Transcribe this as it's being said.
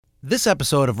This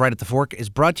episode of Right at the Fork is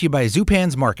brought to you by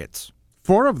Zupan's Markets.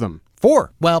 4 of them.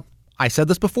 4. Well, I said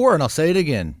this before, and I'll say it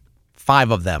again.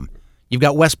 5 of them. You've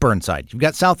got West Burnside. You've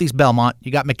got Southeast Belmont.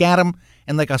 You got McAdam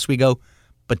and Lake Oswego.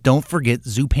 But don't forget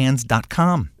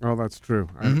Zupans.com. Oh, that's true.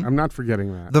 I'm not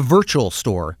forgetting that. The virtual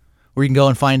store where you can go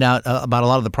and find out about a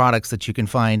lot of the products that you can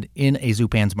find in a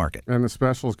Zupan's Market. And the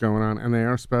specials going on, and they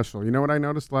are special. You know what I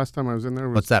noticed last time I was in there?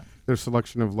 What's that? Their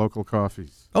selection of local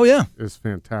coffees. Oh, yeah. Is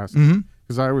fantastic.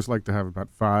 Because I always like to have about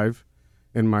 5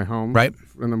 in my home right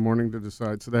in the morning to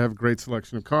decide. So they have a great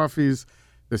selection of coffees.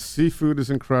 The seafood is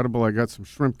incredible. I got some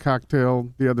shrimp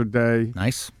cocktail the other day.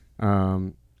 Nice.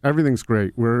 Everything's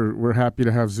great. We're happy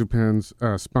to have Zupan's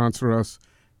sponsor us.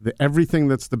 Everything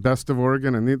that's the best of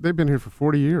Oregon, and they've been here for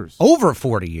 40 years. Over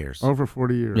 40 years. Over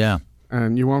 40 years. Yeah.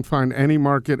 And you won't find any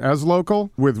market as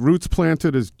local with roots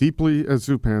planted as deeply as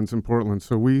Zupan's in Portland.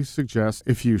 So we suggest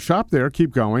if you shop there,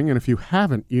 keep going. And if you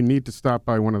haven't, you need to stop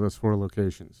by one of those 4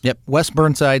 locations. Yep. West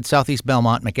Burnside, Southeast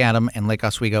Belmont, McAdam, and Lake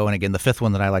Oswego. And again, the 5th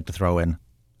one that I like to throw in,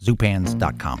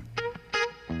 Zupans.com.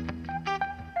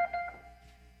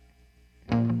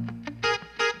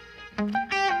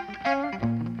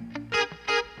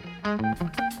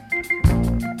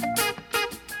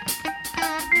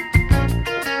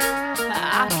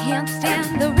 I can't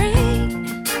stand the rain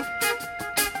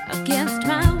against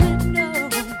my window,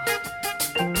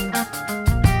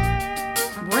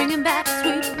 bringing back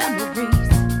sweet memories.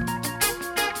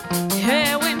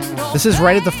 Hey, window. This is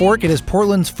Right at the Fork. It is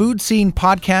Portland's food scene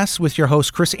podcast with your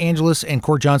hosts Chris Angeles and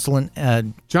Cord Johnson.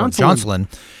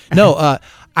 No,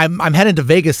 I'm headed to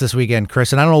Vegas this weekend,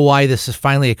 Chris, and I don't know why this has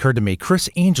finally occurred to me. Chris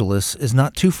Angeles is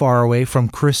not too far away from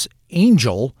Chris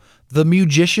Angel, the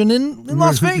musician in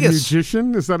Las Vegas.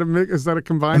 Musician? Is that a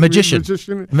combined magician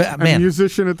and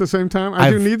musician at the same time? I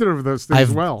do neither of those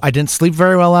things well. I didn't sleep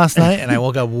very well last night, and I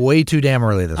woke up way too damn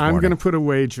early this morning. I'm going to put a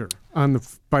wager on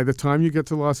by the time you get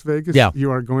to Las Vegas,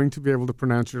 you are going to be able to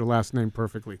pronounce your last name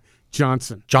perfectly.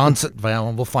 Johnson.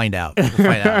 Well, we'll find out.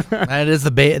 It is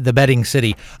the betting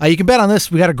city. You can bet on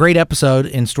this. We got a great episode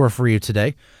in store for you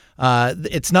today.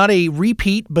 It's not a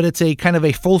repeat, but it's a kind of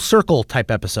a full circle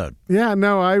type episode. Yeah,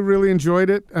 no, I really enjoyed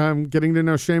it. Getting to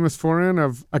know Seamus Foran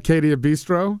of Acadia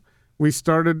Bistro. We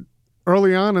started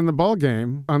early on in the ball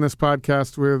game on this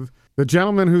podcast with the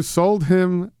gentleman who sold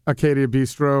him Acadia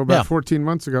Bistro about 14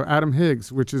 months ago, Adam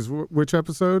Higgs, which is which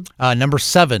episode? Number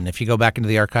 7. If you go back into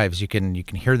the archives, you can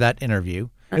hear that interview.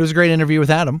 It was a great interview with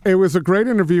Adam. It was a great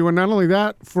interview, and not only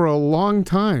that, for a long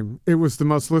time, it was the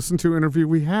most listened to interview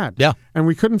we had. Yeah. And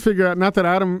we couldn't figure out, not that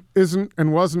Adam isn't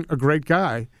and wasn't a great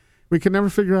guy, we could never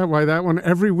figure out why that one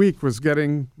every week was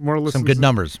getting more listens. Some good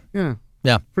numbers. Yeah.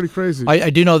 Yeah. Pretty crazy. I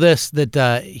do know this,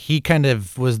 that he kind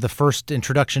of was the first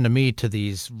introduction to me to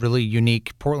these really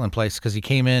unique Portland places, because he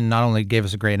came in, not only gave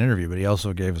us a great interview, but he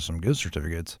also gave us some gift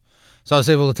certificates. So I was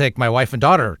able to take my wife and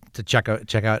daughter to check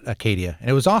out Acadia, and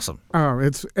it was awesome. Oh,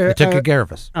 they took good care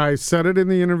of us. I said it in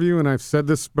the interview, and I've said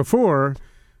this before,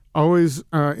 always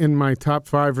in my top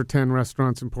 5 or 10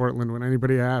 restaurants in Portland when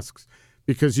anybody asks,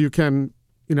 because you can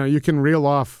reel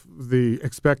off the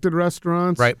expected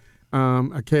restaurants. Right.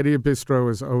 Acadia Bistro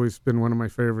has always been one of my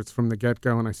favorites from the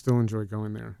get-go, and I still enjoy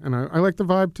going there. And I like the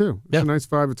vibe, too. It's a nice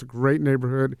vibe. It's a great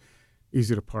neighborhood,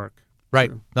 easy to park. Right.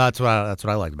 So, that's what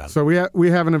I liked about it. So we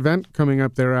have an event coming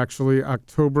up there, actually,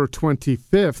 October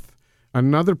 25th,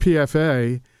 another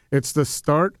PFA. It's the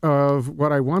start of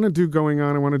what I want to do going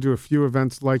on. I want to do a few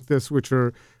events like this, which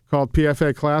are called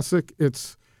PFA Classic.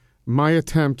 It's my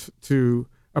attempt to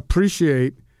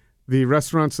appreciate the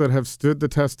restaurants that have stood the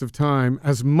test of time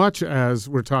as much as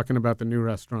we're talking about the new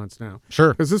restaurants now.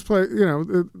 Sure. Because this place,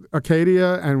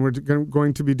 Acadia, and we're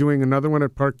going to be doing another one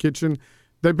at Park Kitchen.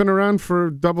 They've been around for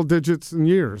double digits in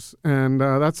years, and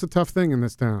that's a tough thing in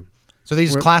this town. So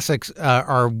these classics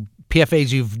are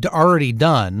PFAs you've already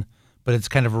done, but it's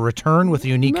kind of a return with a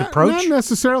unique approach? Not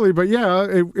necessarily, but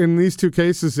in these 2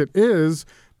 cases it is,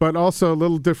 but also a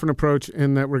little different approach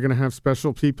in that we're going to have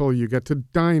special people you get to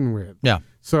dine with. Yeah.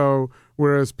 So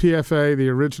whereas PFA, the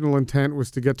original intent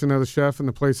was to get to know the chef and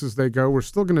the places they go, we're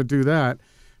still going to do that.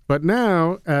 But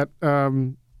now at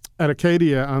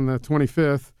Acadia on the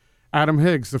 25th, Adam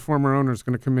Higgs, the former owner, is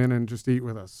going to come in and just eat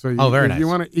with us. So very nice. You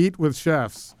want to eat with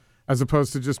chefs as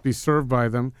opposed to just be served by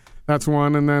them. That's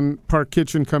one. And then Park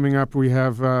Kitchen coming up, we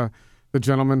have the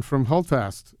gentleman from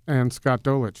Holdfast and Scott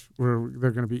Dolich, where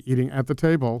they're going to be eating at the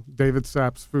table, David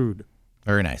Sapp's food.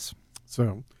 Very nice.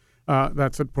 So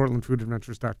that's at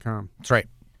portlandfoodadventures.com. That's right.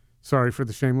 Sorry for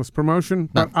the shameless promotion,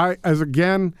 but I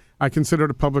consider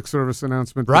it a public service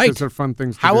announcement right. because they're fun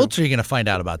things to do. How else are you going to find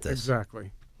out about this?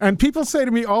 Exactly. And people say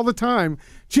to me all the time,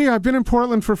 gee, I've been in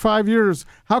Portland for 5 years.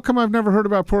 How come I've never heard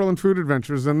about Portland Food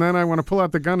Adventures? And then I want to pull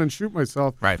out the gun and shoot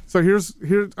myself. Right. So here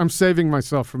I'm saving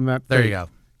myself from that fate. There you go.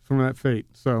 From that fate.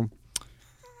 So,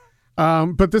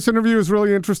 but this interview is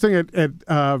really interesting.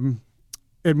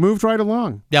 It moved right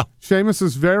along. Yeah. Seamus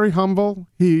is very humble.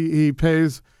 He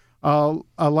pays a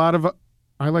lot of,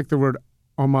 I like the word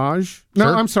homage. No,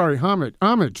 Sure. I'm sorry, homage.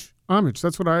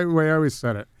 That's what way I always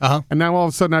said it. Uh-huh. And now all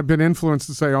of a sudden I've been influenced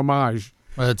to say homage.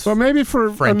 Well, it's So maybe for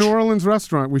French. a New Orleans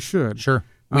restaurant we should. sure.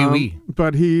 Oui.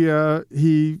 But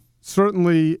he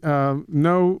certainly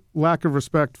no lack of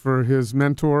respect for his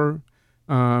mentor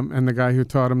and the guy who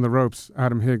taught him the ropes,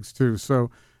 Adam Higgs too. So,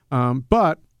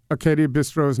 but Acadia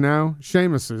Bistro is now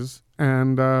Seamus's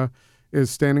and is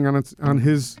standing on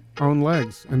his own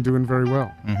legs and doing very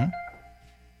well.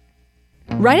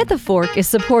 Right at the Fork is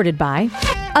supported by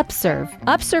Upserve.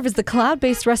 Upserve is the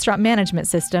cloud-based restaurant management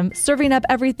system serving up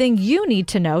everything you need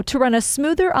to know to run a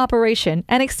smoother operation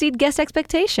and exceed guest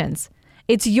expectations.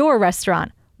 It's your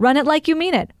restaurant. Run it like you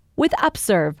mean it with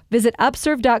Upserve. Visit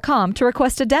upserve.com to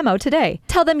request a demo today.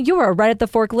 Tell them you're a Right at the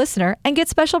Fork listener and get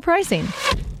special pricing.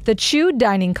 The Chew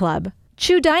Dining Club.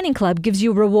 Chew Dining Club gives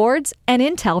you rewards and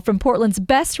intel from Portland's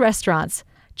best restaurants.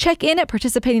 Check in at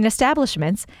participating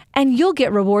establishments, and you'll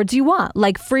get rewards you want,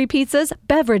 like free pizzas,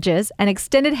 beverages, and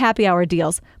extended happy hour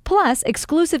deals, plus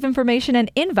exclusive information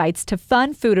and invites to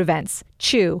fun food events.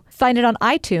 Chew. Find it on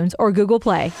iTunes or Google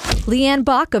Play. Leanne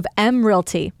Bach of M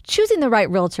Realty. Choosing the right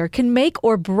realtor can make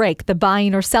or break the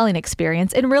buying or selling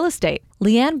experience in real estate.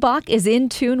 Leanne Bach is in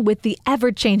tune with the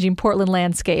ever-changing Portland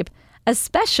landscape,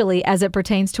 especially as it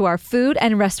pertains to our food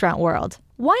and restaurant world.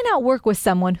 Why not work with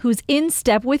someone who's in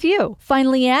step with you? Find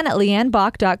Leanne at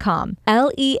leannebach.com.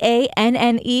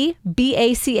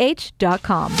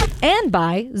 LeanneBach.com. And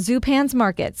by Zupan's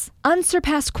Markets.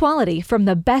 Unsurpassed quality from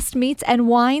the best meats and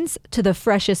wines to the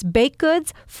freshest baked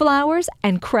goods, flowers,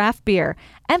 and craft beer,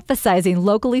 emphasizing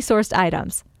locally sourced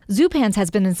items. Zupan's has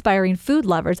been inspiring food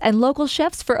lovers and local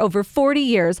chefs for over 40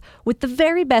 years with the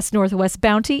very best Northwest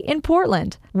bounty in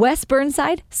Portland. West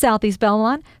Burnside, Southeast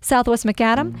Belmont, Southwest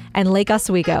Macadam, and Lake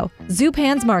Oswego.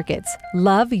 Zupan's Markets.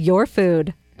 Love your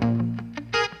food.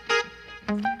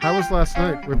 How was last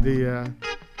night with the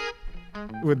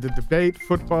debate,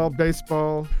 football,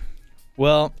 baseball?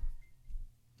 Well,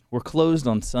 we're closed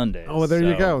on Sundays. Oh, well, there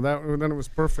you so- go. Then it was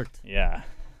perfect. Yeah,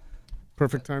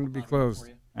 Perfect time to be closed.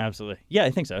 absolutely. Yeah, I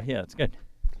think so. Yeah, it's good.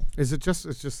 Is it just?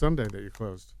 It's just Sunday that you're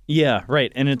closed. Yeah,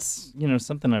 right. And it's,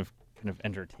 something I've kind of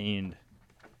entertained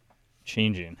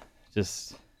changing.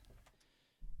 Just,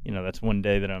 that's one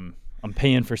day that I'm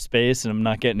paying for space and I'm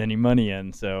not getting any money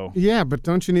in. So Yeah, but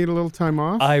don't you need a little time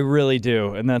off? I really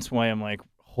do. And that's why I'm like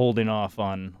holding off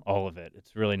on all of it.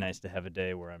 It's really nice to have a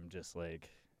day where I'm just like,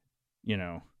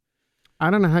 I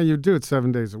don't know how you do it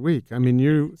 7 days a week. I mean,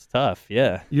 it's tough.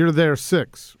 Yeah. you're there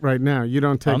 6 right now. You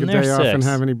don't take I'm a there day off and 6.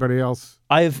 have anybody else.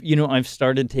 I've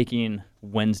started taking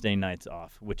Wednesday nights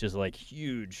off, which is like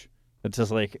huge. It's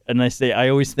just like a nice day. I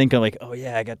always think of like, oh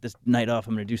yeah, I got this night off.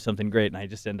 I'm going to do something great. And I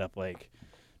just end up like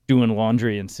doing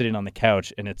laundry and sitting on the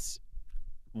couch, and it's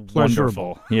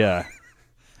Pleasurable. wonderful. Yeah.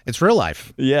 It's real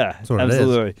life. Yeah, what it is.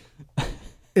 absolutely.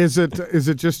 Is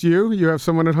it just you? You have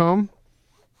someone at home?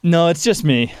 No, it's just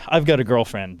me. I've got a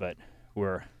girlfriend, but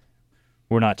we're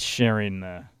not sharing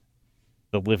the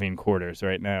living quarters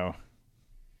right now.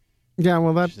 Yeah,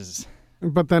 well, Which is,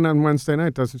 but then on Wednesday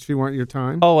night, doesn't she want your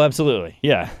time? oh, absolutely.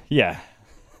 Yeah.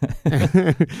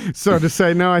 So to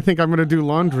say, no, I think I'm going to do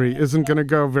laundry isn't going to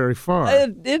go very far.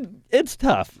 It's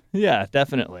tough. Yeah,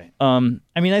 definitely.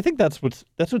 I think that's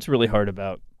what's really hard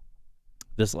about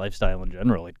this lifestyle in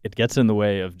general. It gets in the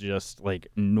way of just like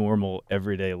normal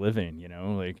everyday living,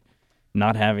 like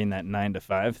not having that 9 to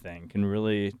 5 thing can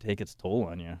really take its toll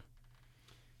on you.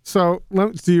 So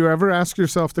do you ever ask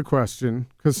yourself the question,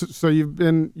 so you've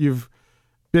been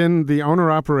the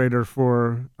owner operator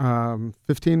for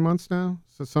 15 months now,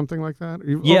 so something like that?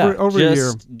 Over a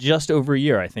year. Just over a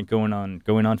year, I think, going on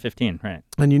 15, right?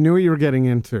 And you knew what you were getting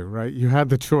into, right? You had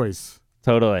the choice.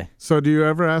 Totally. So do you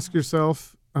ever ask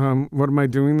yourself, what am I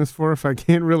doing this for if I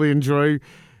can't really enjoy,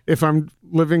 if I'm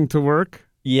living to work?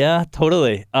 Yeah,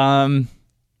 totally. I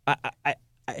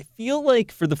feel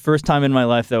like for the first time in my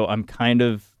life, though, I'm kind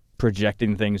of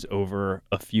projecting things over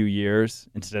a few years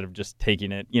instead of just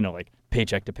taking it, like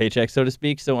paycheck to paycheck, so to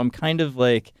speak. So I'm kind of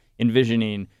like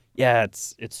envisioning, yeah,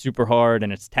 it's super hard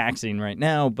and it's taxing right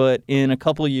now, but in a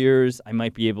couple of years, I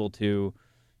might be able to,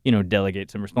 delegate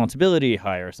some responsibility,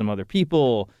 hire some other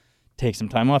people, take some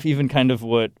time off, even kind of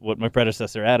what my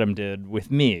predecessor Adam did with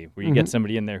me, where you get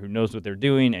somebody in there who knows what they're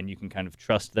doing and you can kind of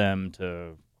trust them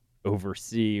to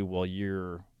oversee while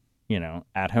you're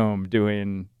at home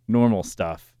doing normal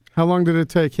stuff. How long did it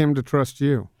take him to trust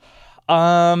you?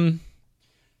 Um,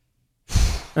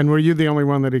 And were you the only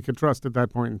one that he could trust at that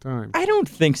point in time? I don't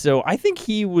think so. I think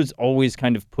he was always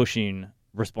kind of pushing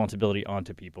responsibility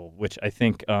onto people, which I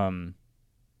think, I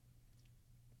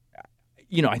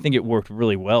think it worked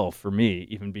really well for me,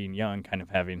 even being young, kind of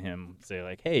having him say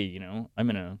like, hey, I'm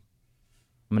gonna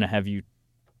have you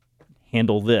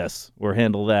handle this or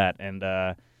handle that. And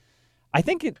I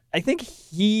think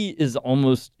he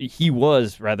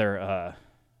was rather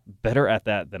better at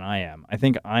that than I am. I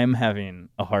think I'm having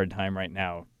a hard time right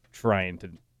now trying to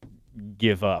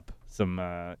give up some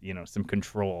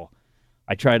control.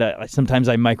 Sometimes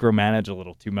I micromanage a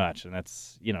little too much, and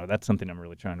that's something I'm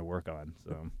really trying to work on.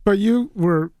 So, But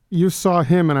you saw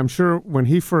him, and I'm sure when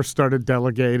he first started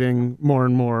delegating more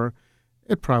and more,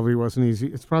 it probably wasn't easy.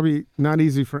 It's probably not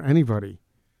easy for anybody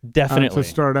definitely to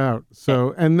start out.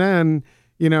 So, and then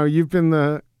you've been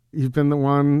the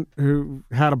one who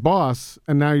had a boss,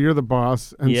 and now you're the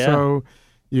boss, and so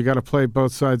you got to play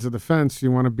both sides of the fence. You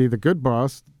want to be the good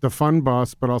boss, the fun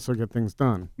boss, but also get things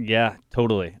done. Yeah,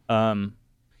 totally.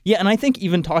 And I think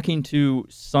even talking to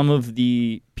some of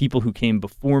the people who came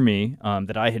before me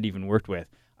that I had even worked with,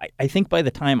 I think by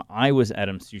the time I was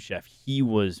Adam's sous chef, he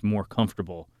was more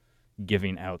comfortable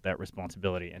giving out that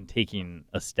responsibility and taking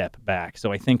a step back.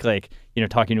 So I think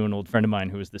talking to an old friend of mine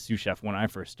who was the sous chef when I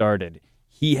first started,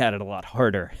 he had it a lot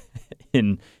harder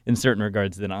in certain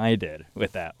regards than I did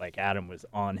with that. Like Adam was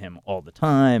on him all the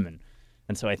time.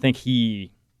 And so I think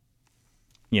he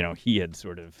had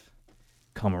sort of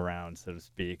come around, so to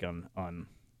speak, on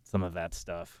some of that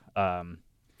stuff.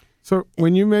 So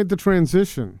when you made the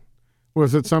transition,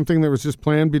 was it something that was just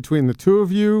planned between the two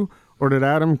of you, or did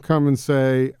Adam come and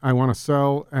say, I want to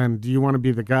sell, and do you want to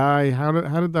be the guy? How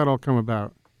did that all come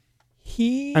about?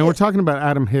 And we're talking about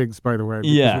Adam Higgs, by the way.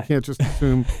 Because we can't just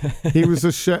assume. He was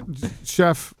a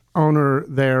chef owner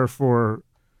there for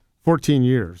 14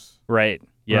 years. Right,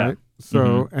 yeah. Right?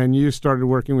 So, and you started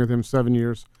working with him 7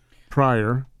 years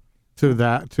prior to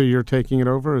that, to your taking it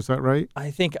over. Is that right?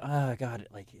 I think,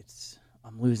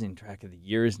 I'm losing track of the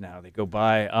years now. They go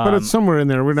by. But it's somewhere in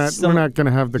there. We're not going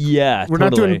to have the. Yeah, we're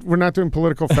totally. We're not doing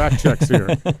political fact checks here.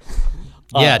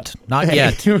 Not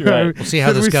yet. Right. We'll see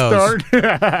how this goes.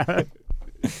 Yeah.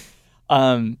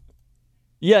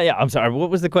 I'm sorry.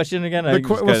 What was the question again?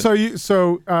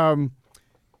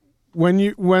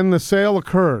 When the sale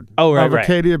occurred of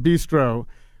Acadia Bistro,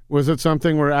 was it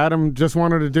something where Adam just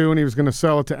wanted to do and he was going to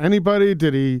sell it to anybody?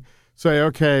 Did he say,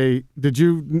 okay, did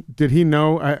he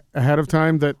know ahead of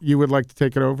time that you would like to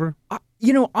take it over?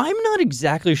 I'm not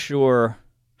exactly sure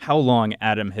how long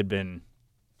Adam had been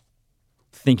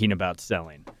thinking about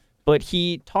selling, but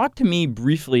he talked to me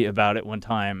briefly about it one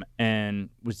time and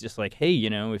was just like, hey,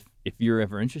 if you're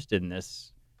ever interested in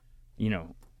this,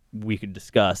 we could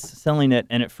discuss selling it.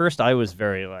 And at first I was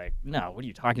very like, no, what are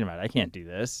you talking about? I can't do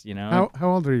this, How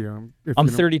old are you? I'm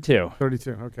 32.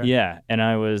 32, okay. Yeah, and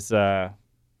I was, I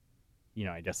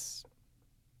guess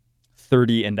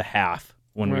 30 and a half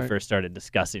when we first started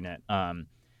discussing it.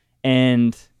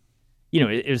 And,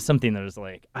 it was something that was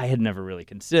like, I had never really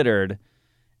considered.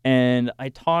 And I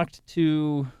talked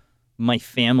to my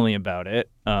family about it.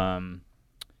 Because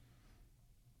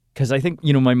I think,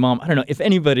 my mom, I don't know, if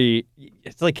anybody,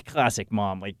 it's like classic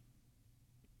mom, like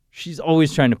she's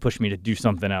always trying to push me to do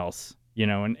something else,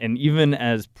 and even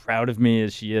as proud of me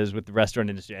as she is with the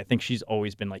restaurant industry, I think she's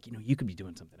always been like, you could be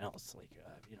doing something else, like,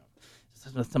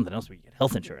 something else where you get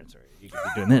health insurance, or you could be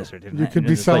doing this or doing that. You could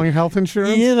be selling health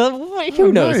insurance?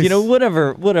 Who knows? Nice.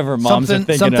 Whatever moms are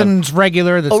thinking something's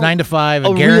regular that's 9 to 5,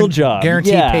 a real job,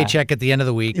 guaranteed paycheck at the end of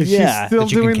the week. Is she still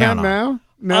doing that now?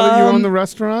 Now that you own the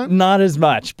restaurant? Not as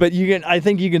much, but I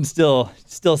think you can still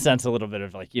sense a little bit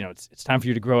of like, it's time for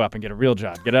you to grow up and get a real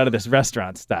job, get out of this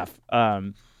restaurant stuff.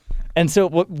 And so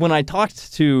when I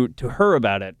talked to her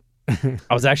about it, I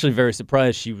was actually very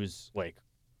surprised. She was like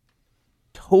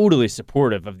totally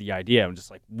supportive of the idea. I'm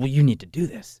just like, well, you need to do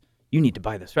this. You need to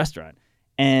buy this restaurant.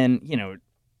 And, it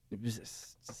was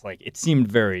just like, it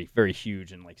seemed very, very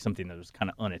huge and like something that was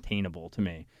kind of unattainable to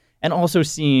me. And also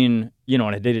seeing,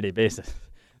 on a day-to-day basis,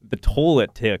 the toll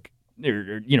it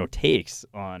takes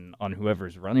on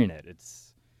whoever's running it.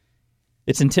 It's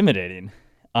intimidating.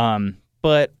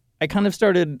 But I kind of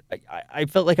started, I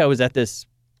felt like I was at this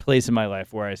place in my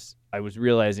life where I was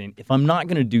realizing, if I'm not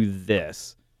going to do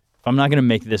this, if I'm not going to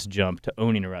make this jump to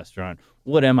owning a restaurant,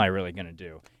 what am I really going to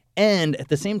do? And at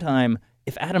the same time,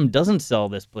 if Adam doesn't sell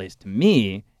this place to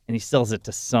me and he sells it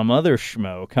to some other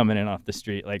schmo coming in off the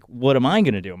street, like, what am I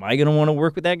going to do? Am I going to want to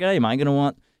work with that guy? Am I going to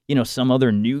want, some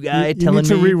other new guy you telling need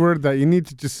to me reword that. You need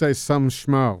to just say some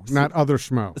schmo, not other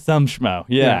schmo. some schmo.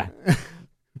 Yeah.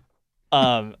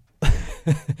 Um,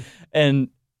 and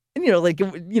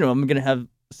I'm gonna have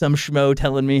some schmo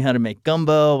telling me how to make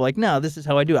gumbo. Like, no, this is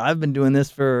how I do it. I've been doing this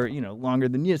for longer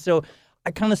than you. So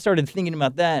I kind of started thinking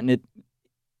about that, and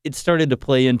it started to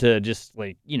play into just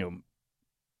like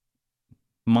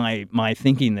my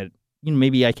thinking that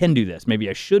maybe I can do this, maybe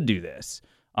I should do this.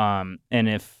 And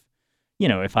if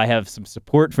I have some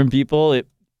support from people, it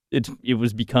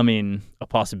was becoming a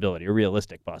possibility, a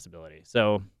realistic possibility.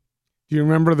 So. Do you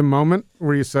remember the moment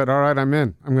where you said, all right, I'm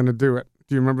in, I'm going to do it?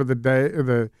 Do you remember the day,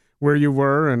 where you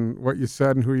were and what you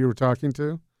said and who you were talking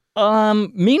to?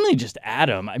 Mainly just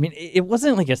Adam. I mean, it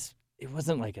wasn't like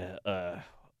a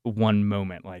one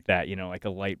moment like that, like a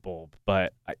light bulb,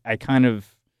 but I kind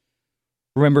of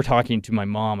remember talking to my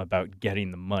mom about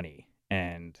getting the money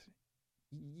and,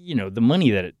 the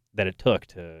money that it took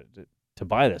to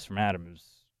buy this from Adam was,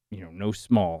 no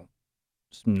small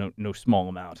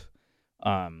amount.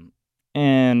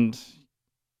 And,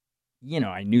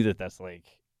 I knew that that's like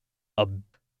a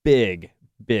big,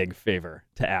 big favor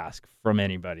to ask from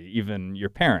anybody, even your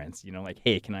parents, like,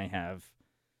 hey, can I have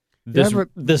this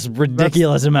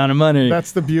ridiculous amount of money?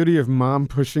 That's the beauty of mom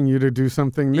pushing you to do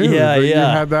something new. Yeah, You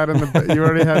yeah. had that you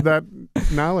already had that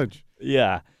knowledge.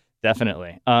 Yeah,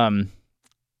 definitely. And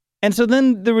so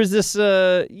then there was this,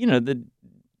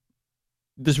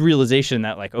 this realization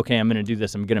that like, okay, I'm going to do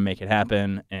this. I'm going to make it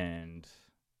happen. And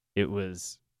it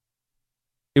was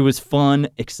fun,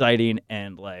 exciting,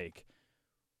 and like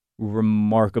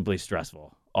remarkably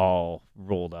stressful, all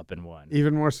rolled up in one.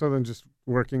 Even more so than just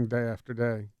working day after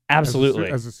day. Absolutely.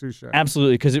 As a sous chef.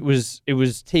 Absolutely, because it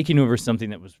was taking over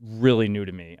something that was really new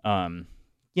to me.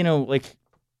 Like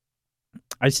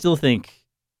I still think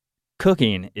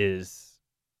cooking is,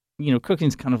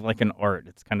 cooking's kind of like an art.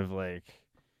 It's kind of like,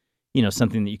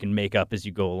 something that you can make up as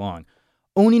you go along.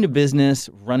 Owning a business,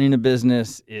 running a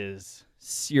business is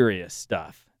serious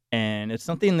stuff. And it's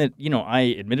something that,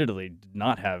 I admittedly did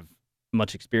not have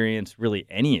much experience, really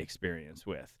any experience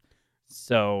with.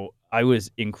 So I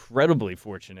was incredibly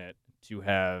fortunate to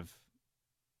have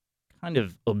kind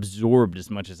of absorbed as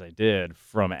much as I did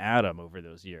from Adam over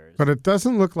those years. But it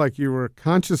doesn't look like you were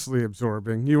consciously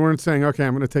absorbing. You weren't saying, okay,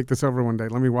 I'm going to take this over one day.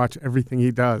 Let me watch everything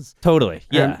he does. Totally,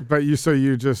 yeah. But you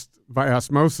just, by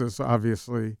osmosis,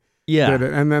 obviously, yeah. did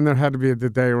it. And then there had to be the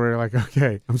day where you're like,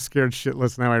 okay, I'm scared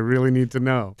shitless now. I really need to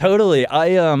know. Totally.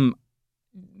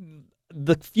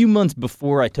 The few months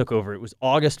before I took over, it was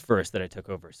August 1st that I took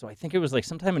over. So I think it was like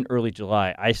sometime in early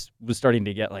July, I was starting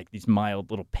to get like these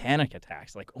mild little panic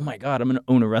attacks. Like, oh my God, I'm going to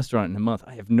own a restaurant in a month.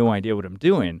 I have no idea what I'm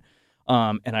doing.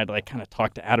 And I'd like kind of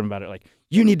talk to Adam about it. Like,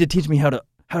 you need to teach me how to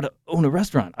own a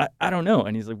restaurant. I don't know.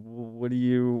 And he's like, well, what do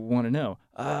you want to know?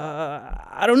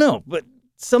 I don't know, but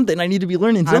something. I need to be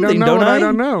learning something, don't I? I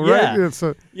don't know, right?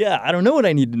 Yeah. Yeah, I don't know what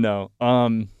I need to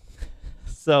know.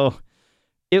 So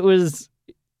it was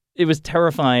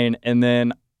terrifying, and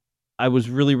then I was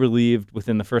really relieved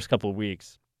within the first couple of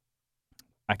weeks.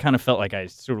 I kind of felt like I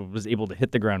sort of was able to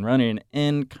hit the ground running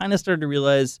and kind of started to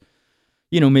realize,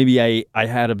 maybe I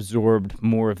had absorbed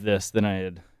more of this than I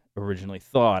had originally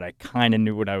thought. I kind of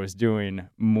knew what I was doing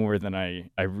more than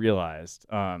I realized.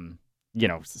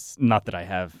 Not that I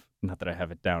have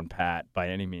it down pat by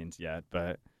any means yet,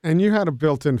 but. And you had a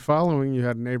built-in following. You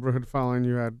had neighborhood following.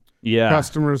 You had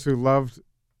customers who loved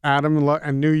Adam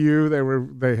and knew you.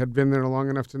 They had been there long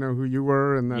enough to know who you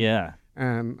were,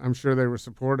 and I'm sure they were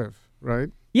supportive, right?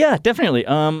 Yeah, definitely.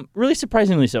 Really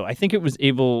surprisingly so. I think it was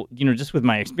able, just with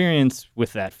my experience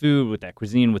with that food, with that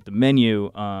cuisine, with the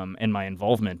menu, and my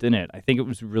involvement in it, I think it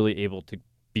was really able to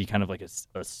be kind of like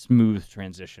a smooth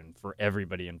transition for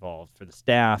everybody involved, for the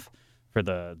staff, for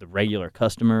the regular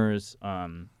customers.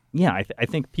 I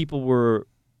think people were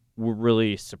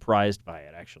really surprised by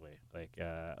it, actually. Like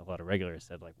a lot of regulars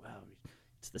said, like, wow,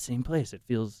 it's the same place. It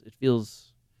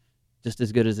feels just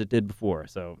as good as it did before.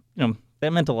 So,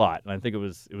 that meant a lot, and I think it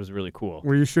was really cool.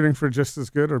 Were you shooting for just as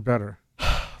good or better?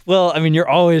 Well, I mean, you're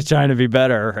always trying to be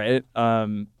better, right?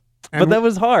 But that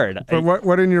was hard. But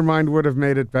what in your mind would have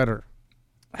made it better?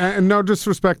 And no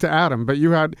disrespect to Adam, but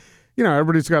you had,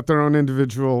 everybody's got their own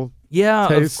individual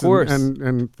tastes of course.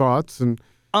 And thoughts and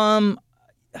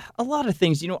a lot of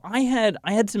things. I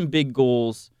had some big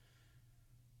goals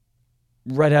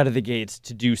right out of the gates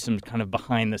to do some kind of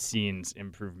behind the scenes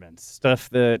improvements, stuff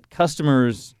that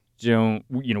customers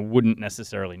wouldn't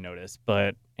necessarily notice,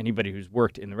 but anybody who's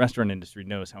worked in the restaurant industry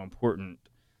knows how important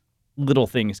little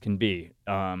things can be.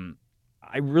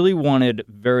 I really wanted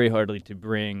very hardly to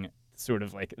bring sort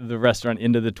of like the restaurant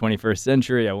into the 21st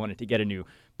century. I wanted to get a new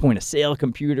point of sale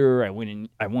computer. I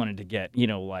wanted to get,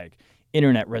 like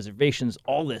internet reservations,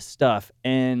 all this stuff.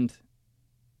 And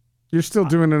You're still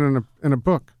doing it in a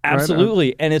book, right?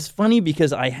 absolutely. And it's funny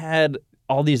because I had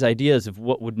all these ideas of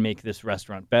what would make this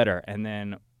restaurant better. And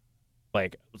then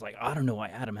like, I was like, I don't know why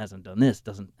Adam hasn't done this,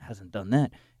 hasn't done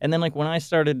that. And then like when I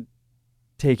started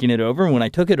taking it over, when I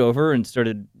took it over and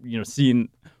started, seeing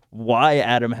why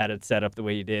Adam had it set up the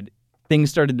way he did, things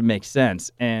started to make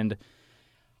sense. And,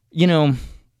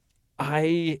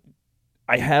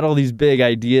 I had all these big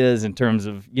ideas in terms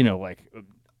of, like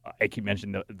I keep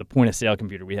mentioning the point of sale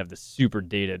computer. We have this super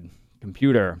dated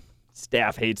computer.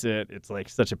 Staff hates it. It's like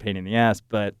such a pain in the ass,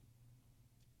 but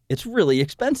it's really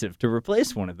expensive to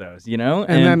replace one of those, And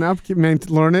then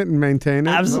learn it and maintain it.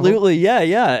 Absolutely, yeah.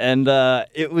 And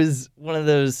it was one of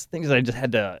those things I just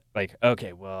had to like,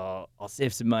 okay, well, I'll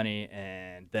save some money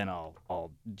and then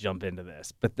I'll jump into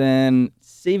this. But then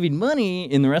saving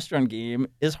money in the restaurant game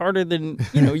is harder than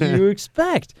you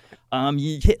expect.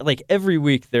 Like every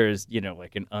week there's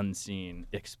like an unseen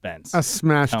expense. A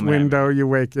smashed window you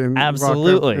wake in.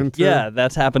 Absolutely, walk up into. yeah.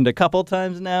 That's happened a couple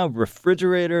times now.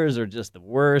 Refrigerators are just the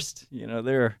worst.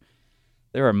 They're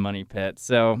a money pit.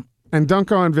 So. And don't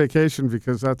go on vacation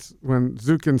because that's when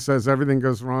Zukin says everything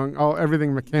goes wrong.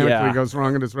 Everything mechanically goes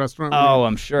wrong at his restaurant. Oh,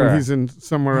 I'm sure. When he's in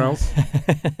somewhere else.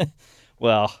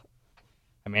 Well,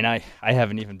 I mean, I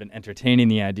haven't even been entertaining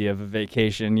the idea of a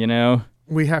vacation,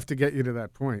 We have to get you to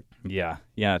that point. Yeah,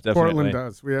 definitely. Portland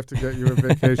does. We have to get you a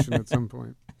vacation at some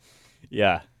point.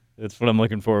 Yeah, that's what I'm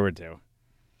looking forward to.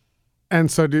 And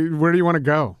so where do you want to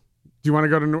go? Do you want to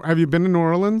go to? Have you been to New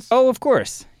Orleans? Oh, of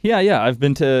course. Yeah. I've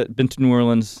been to New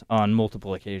Orleans on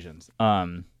multiple occasions. I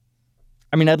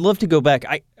mean, I'd love to go back.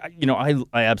 I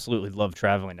absolutely love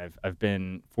traveling. I've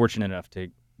been fortunate enough to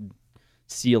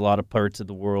see a lot of parts of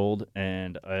the world,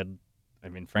 and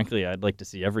frankly, I'd like to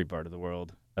see every part of the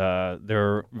world. There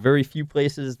are very few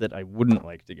places that I wouldn't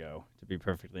like to go, to be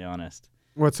perfectly honest.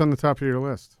 What's on the top of your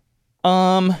list?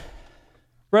 Right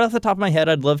off the top of my head,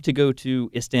 I'd love to go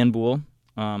to Istanbul.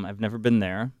 I've never been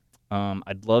there.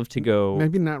 I'd love to go.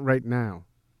 Maybe not right now.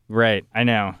 Right, I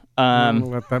know.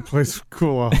 We'll let that place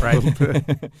cool off a little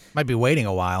bit. Might be waiting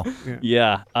a while.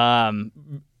 Yeah.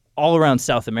 All around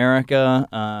South America.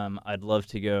 I'd love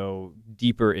to go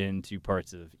deeper into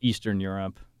parts of Eastern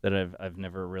Europe that I've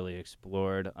never really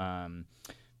explored.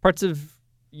 Parts of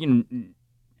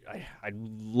I'd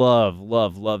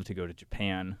love to go to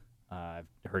Japan. I've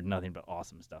heard nothing but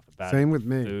awesome stuff about it. Same with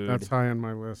me. Food. That's high on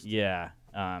my list. Yeah.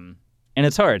 And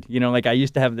it's hard. Like I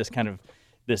used to have this kind of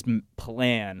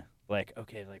plan, like,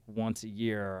 okay, like once a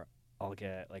year I'll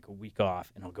get like a week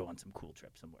off and I'll go on some cool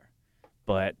trip somewhere.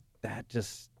 But that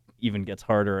just even gets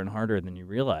harder and harder than you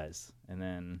realize. And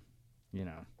then,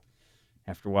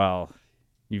 after a while,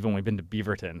 you've only been to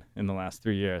Beaverton in the last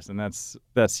 3 years, and that's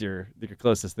your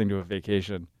closest thing to a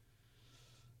vacation.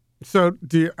 So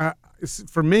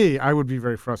for me, I would be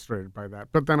very frustrated by that.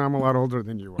 But then I'm a lot older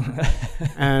than you are.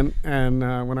 and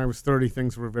when I was 30,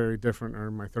 things were very different, or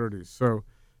in my 30s. So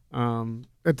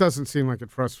it doesn't seem like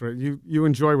it frustrates you. You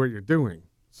enjoy what you're doing.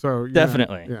 So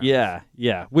definitely. Yeah.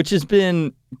 Which has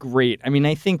been great. I mean,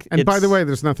 I think And by the way,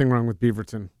 there's nothing wrong with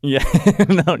Beaverton. Yeah.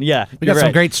 No, yeah. We got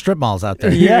some great strip malls out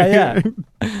there. Yeah.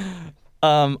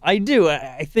 I do.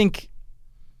 I think,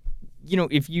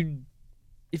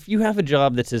 if you have a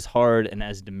job that's as hard and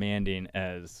as demanding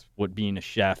as what being a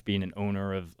chef, being an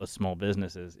owner of a small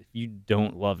business is, if you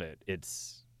don't love it,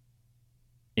 it's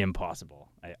impossible,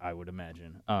 I would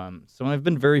imagine. So I've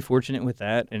been very fortunate with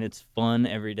that, and it's fun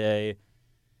every day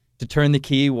to turn the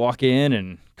key, walk in,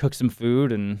 and cook some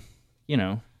food and,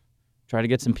 try to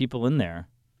get some people in there.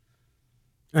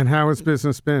 And how has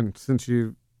business been since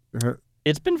you...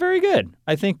 It's been very good.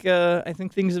 I think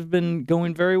things have been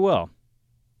going very well.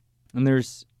 And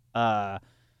there's,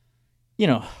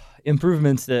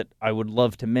 improvements that I would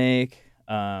love to make.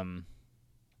 Are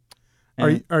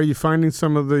you finding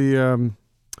some of the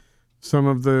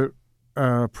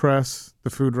press, the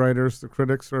food writers, the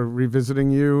critics are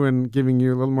revisiting you and giving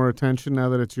you a little more attention now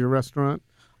that it's your restaurant?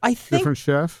 Different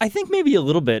chef? I think maybe a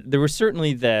little bit. There was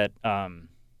certainly that,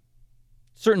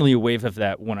 certainly a wave of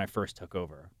that when I first took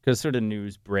over, because sort of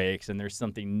news breaks and there's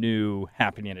something new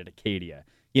happening at Acadia.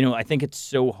 I think it's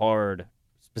so hard,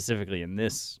 specifically in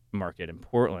this market in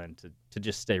Portland, to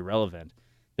just stay relevant.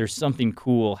 There's something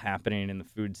cool happening in the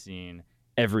food scene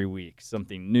every week,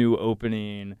 something new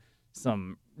opening,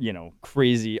 some,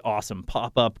 crazy, awesome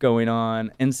pop-up going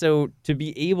on. And so to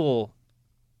be able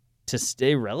to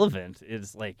stay relevant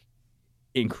is like,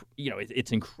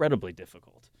 it's incredibly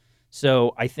difficult.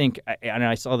 So I think, and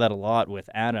I saw that a lot with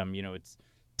Adam, it's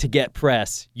to get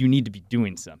press, you need to be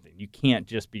doing something. You can't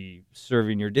just be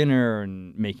serving your dinner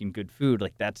and making good food.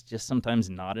 Like, that's just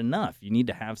sometimes not enough. You need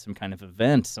to have some kind of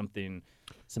event, something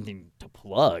to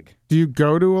plug. Do you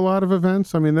go to a lot of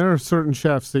events? I mean, there are certain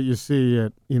chefs that you see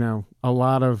at, a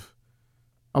lot of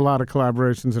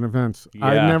collaborations and events.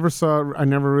 Yeah.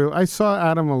 I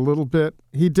saw Adam a little bit.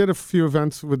 He did a few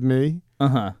events with me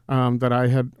that I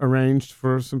had arranged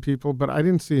for some people, but I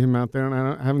didn't see him out there,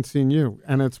 and I haven't seen you.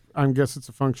 And I guess it's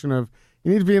a function of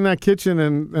you need to be in that kitchen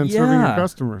and serving your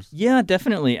customers. Yeah,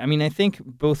 definitely. I mean, I think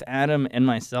both Adam and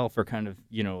myself are kind of,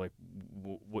 like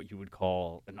what you would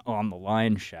call an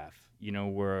on-the-line chef.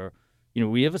 Where,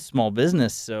 we have a small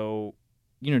business, so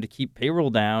to keep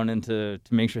payroll down and to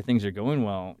make sure things are going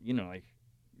well, like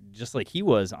just like he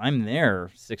was, I'm there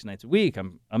 6 nights a week.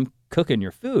 I'm cooking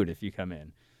your food if you come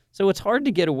in. So it's hard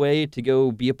to get away to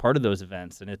go be a part of those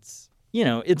events, and it's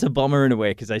a bummer in a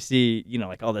way because I see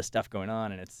like all this stuff going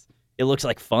on, and it looks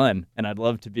like fun, and I'd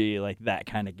love to be like that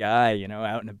kind of guy,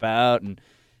 out and about and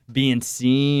being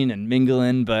seen and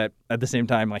mingling, but at the same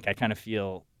time, like I kind of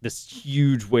feel this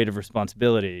huge weight of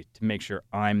responsibility to make sure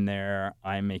I'm there,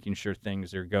 I'm making sure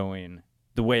things are going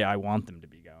the way I want them to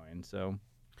be going. So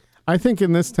I think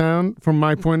in this town, from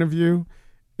my point of view,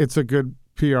 it's a good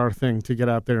PR thing to get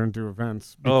out there and do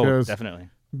events. Definitely.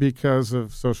 Because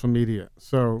of social media.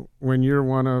 So when you're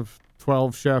one of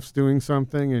 12 chefs doing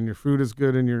something and your food is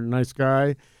good and you're a nice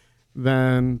guy,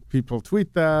 then people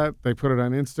tweet that, they put it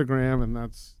on Instagram, and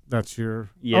that's your,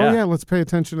 let's pay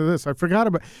attention to this. I forgot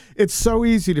about it's so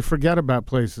easy to forget about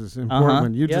places in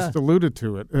Portland. You just alluded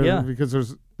to it because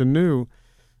there's the new.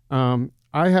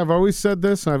 I have always said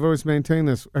this, I've always maintained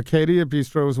this. Acadia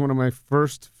Bistro was one of my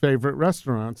first favorite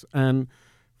restaurants, and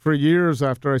for years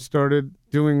after I started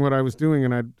doing what I was doing,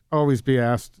 and I'd always be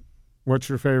asked, what's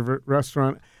your favorite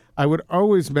restaurant? I would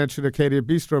always mention Acadia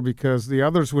Bistro because the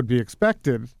others would be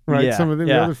expected, right? Yeah, Some of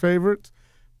the other favorites.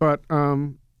 But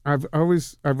I've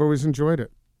always enjoyed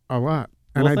it a lot.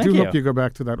 And I do hope you go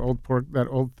back to that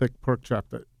old thick pork chop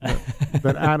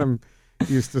that Adam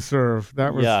used to serve.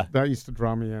 That used to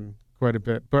draw me in quite a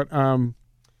bit. But and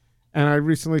I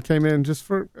recently came in just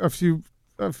for a few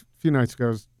nights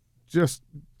ago.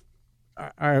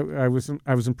 I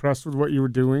was impressed with what you were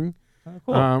doing. Oh,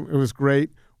 cool. It was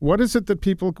great. What is it that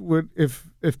people would, if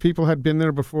people had been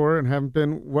there before and haven't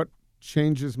been, what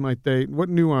changes what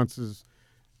nuances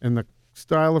in the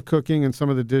style of cooking and some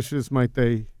of the dishes might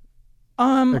they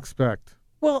expect?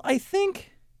 Well, I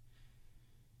think,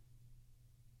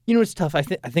 it's tough. I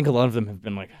think a lot of them have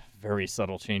been like very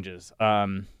subtle changes.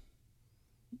 One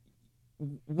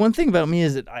thing about me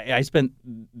is that I spent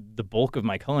the bulk of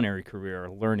my culinary career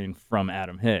learning from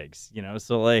Adam Higgs,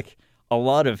 so like a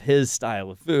lot of his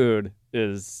style of food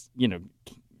is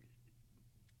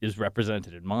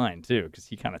represented in mine too, because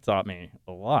he kind of taught me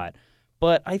a lot.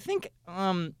 But I think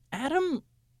Adam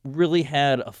really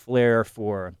had a flair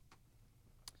for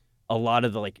a lot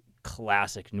of the like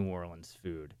classic New Orleans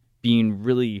food, being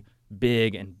really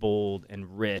big and bold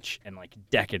and rich and like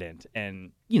decadent,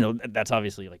 and that's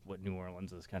obviously like what New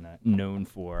Orleans is kind of known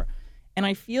for. And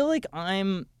I feel like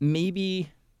I'm maybe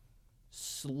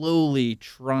slowly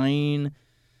trying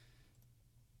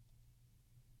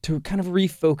to kind of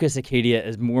refocus Acadia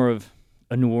as more of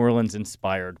a New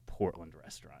Orleans-inspired Portland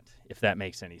restaurant, if that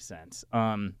makes any sense.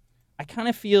 I kind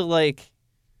of feel like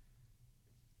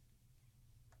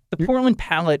the Portland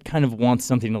palate kind of wants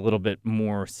something a little bit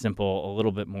more simple, a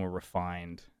little bit more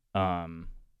refined,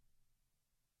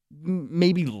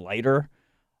 maybe lighter.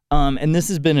 And this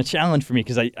has been a challenge for me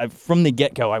because I from the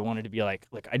get-go I wanted to be like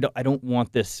I don't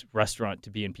want this restaurant to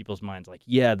be in people's minds like,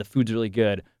 yeah, the food's really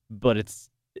good, but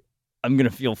I'm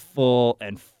gonna feel full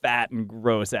and fat and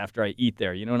gross after I eat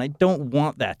there, and I don't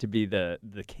want that to be the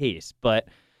case. But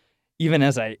even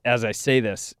as I say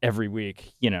this every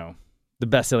week, the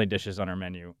best-selling dishes on our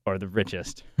menu are the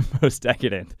richest, most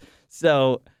decadent.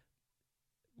 So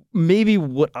maybe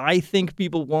what I think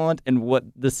people want and what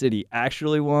the city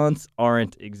actually wants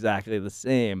aren't exactly the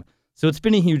same. So it's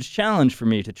been a huge challenge for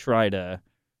me to try to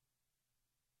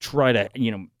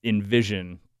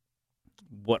envision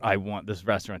what I want this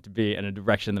restaurant to be and a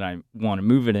direction that I want to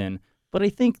move it in. But I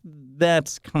think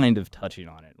that's kind of touching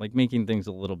on it, like making things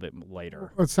a little bit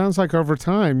lighter. Well, it sounds like over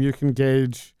time you can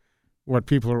gauge what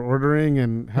people are ordering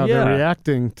and how they're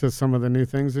reacting to some of the new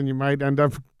things, and you might end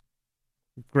up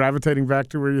gravitating back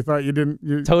to where you thought you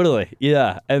didn't. Totally,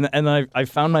 yeah. And I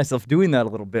found myself doing that a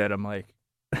little bit. I'm like,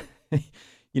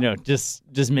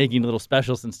 just making little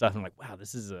specials and stuff. I'm like, wow,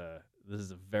 this is a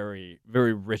very,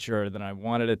 very richer than I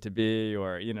wanted it to be,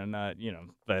 or not,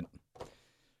 but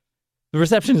the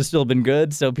reception has still been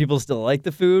good, so people still like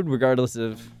the food, regardless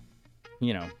of,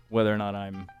 whether or not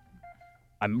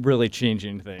I'm really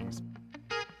changing things.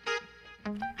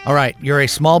 All right, you're a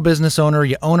small business owner,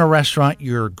 you own a restaurant,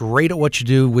 you're great at what you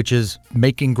do, which is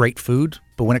making great food.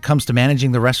 But when it comes to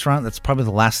managing the restaurant, that's probably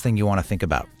the last thing you want to think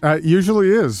about. Usually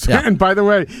is. Yeah. And by the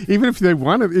way, even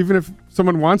if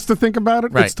someone wants to think about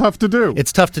it, Right. it's tough to do.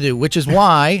 It's tough to do, which is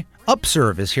why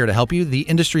Upserve is here to help you, the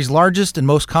industry's largest and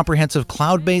most comprehensive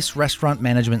cloud-based restaurant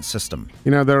management system.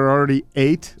 There are already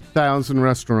 8,000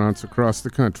 restaurants across the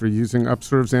country using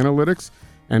Upserve's analytics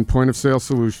and point-of-sale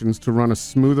solutions to run a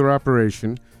smoother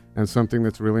operation, and something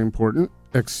that's really important,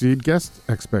 exceed guest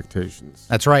expectations.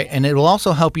 That's right, and it will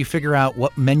also help you figure out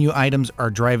what menu items are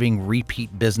driving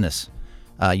repeat business.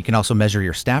 You can also measure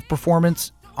your staff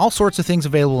performance, all sorts of things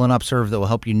available in Upserve that will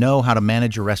help you know how to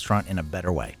manage your restaurant in a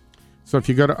better way. So if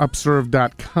you go to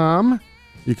upserve.com,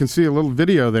 you can see a little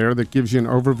video there that gives you an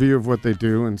overview of what they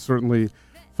do and certainly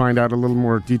find out a little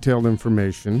more detailed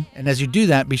information. And as you do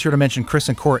that, be sure to mention Chris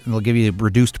and Court, and they'll give you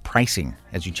reduced pricing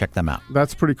as you check them out.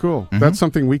 That's pretty cool. That's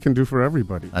something we can do for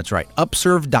everybody. That's right,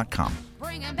 upserve.com.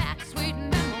 Bringing back sweet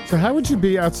memories. So how would you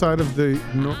be outside of the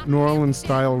New Orleans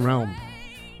style realm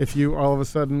if you all of a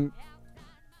sudden,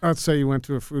 let's say you went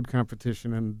to a food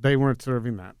competition and they weren't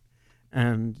serving that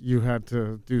and you had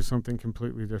to do something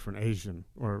completely different, Asian,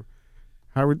 or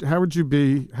how would you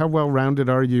be, how well-rounded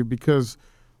are you? Because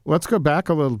let's go back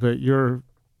a little bit. You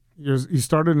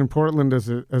started in Portland as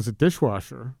a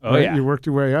dishwasher. Oh, right? yeah. You worked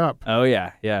your way up. Oh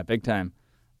yeah, big time.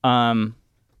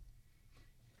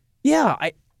 Yeah,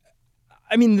 I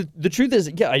mean, the truth is,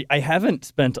 I haven't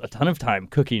spent a ton of time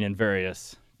cooking in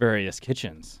various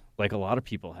kitchens like a lot of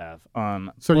people have.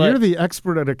 So but- you're the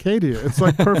expert at Acadia. It's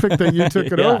like perfect that you took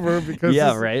it Yeah. over because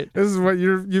right. this is what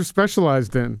you've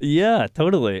specialized in. Yeah,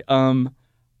 totally. One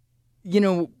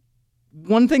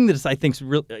thing that I think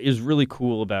is really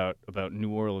cool about New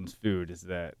Orleans food is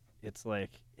that it's like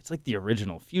the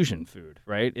original fusion food,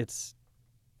 right? It's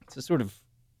a sort of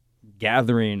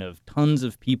gathering of tons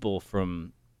of people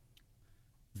from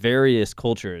various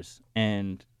cultures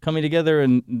and coming together,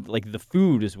 and like the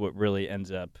food is what really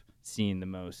ends up seeing the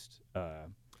most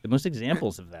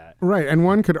examples of that. Right, and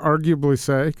one could arguably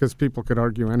say, because people could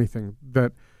argue anything,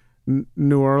 that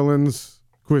New Orleans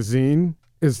cuisine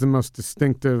is the most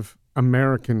distinctive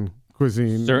American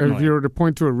cuisine. Certainly. If you were to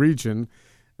point to a region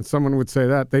and someone would say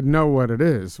that, they'd know what it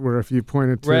is. Where if you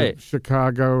pointed to Right.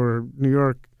 Chicago or New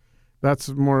York, that's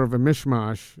more of a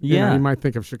mishmash. Yeah. You might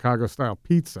think of Chicago-style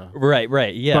pizza.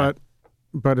 Right, yeah.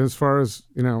 But as far as,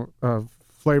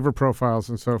 flavor profiles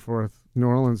and so forth, New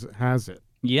Orleans has it.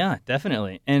 Yeah,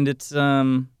 definitely. And it's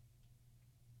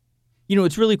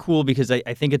it's really cool because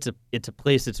I think it's a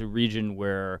place, it's a region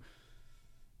where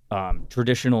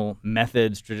traditional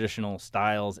methods, traditional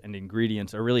styles, and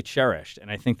ingredients are really cherished, and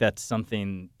I think that's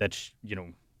something that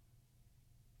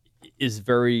is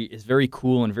very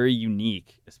cool and very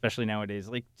unique, especially nowadays.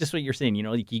 Like just what you're saying,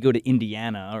 like you go to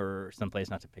Indiana or someplace,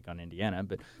 not to pick on Indiana,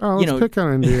 but Let's pick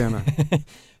on Indiana.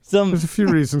 There's a few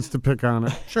reasons to pick on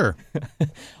it. Sure.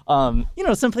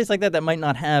 Someplace like that might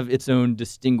not have its own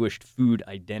distinguished food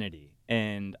identity,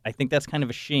 and I think that's kind of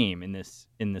a shame in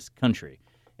this country.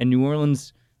 And New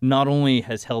Orleans not only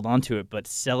has held on to it, but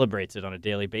celebrates it on a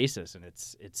daily basis, and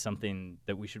it's something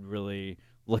that we should really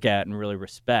look at and really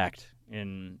respect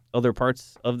in other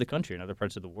parts of the country and other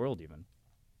parts of the world, even.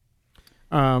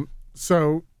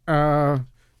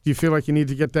 Do you feel like you need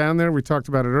to get down there? We talked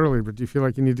about it earlier, but do you feel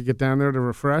like you need to get down there to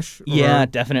refresh? Yeah,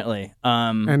 definitely.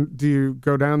 And do you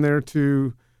go down there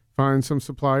to find some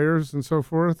suppliers and so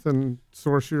forth and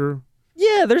source your...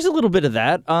 Yeah, there's a little bit of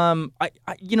that.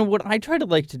 What I try to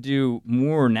like to do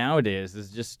more nowadays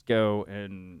is just go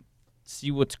and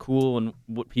see what's cool and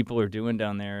what people are doing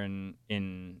down there, and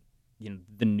in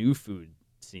the new food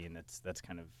scene that's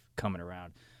kind of coming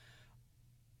around.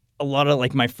 A lot of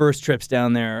like my first trips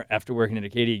down there after working at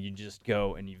Acadia, you just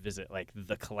go and you visit like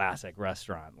the classic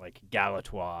restaurant, like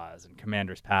Galatoire's and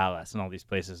Commander's Palace and all these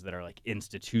places that are like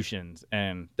institutions,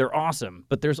 and they're awesome.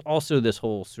 But there's also this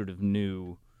whole sort of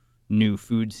new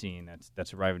food scene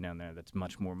that's arriving down there that's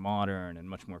much more modern and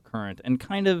much more current, and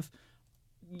kind of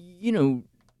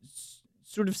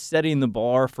sort of setting the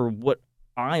bar for what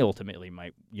I ultimately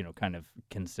might kind of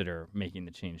consider making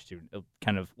the change to.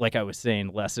 Kind of like I was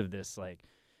saying, less of this like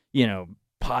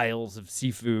piles of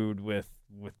seafood with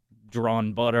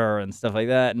drawn butter and stuff like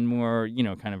that, and more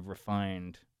kind of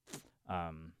refined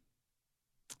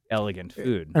elegant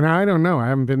food. And I don't know. I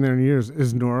haven't been there in years.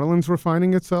 Is New Orleans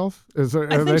refining itself? Are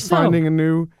they so. finding a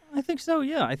new? I think so.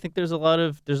 Yeah, I think there's a lot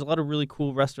of really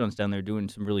cool restaurants down there doing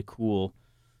some really cool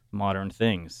modern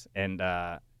things, and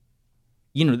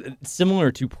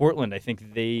similar to Portland, I think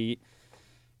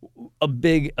a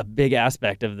big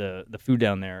aspect of the food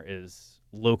down there is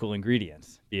local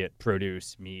ingredients, be it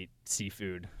produce, meat,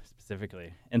 seafood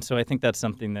specifically. And so I think that's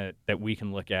something that we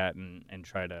can look at and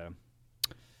try to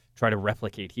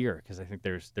replicate here, because I think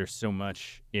there's so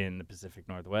much in the Pacific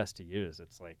Northwest to use.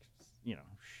 It's like,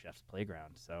 chef's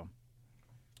playground. So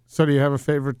do you have a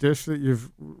favorite dish that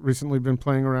you've recently been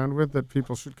playing around with that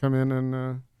people should come in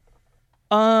and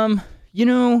I've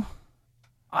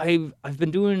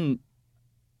been doing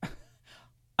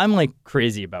I'm like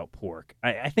crazy about pork.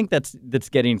 I think that's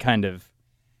getting kind of,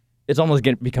 it's almost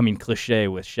becoming cliche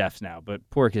with chefs now, but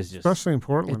pork is just, especially in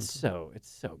Portland. It's so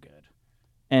good.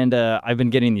 And I've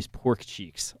been getting these pork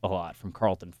cheeks a lot from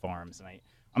Carlton Farms,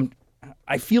 and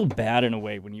I feel bad in a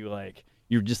way when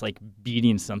you're just like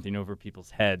beating something over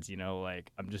people's heads,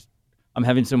 like I'm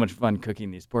having so much fun cooking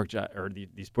these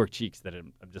these pork cheeks that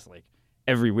I'm just like,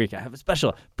 every week I have a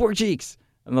special pork cheeks.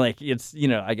 I'm like, it's,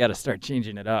 I got to start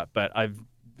changing it up, but I've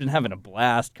been having a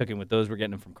blast cooking with those. We're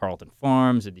getting them from Carlton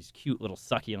Farms, and these cute little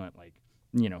succulent,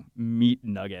 meat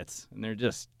nuggets, and they're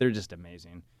just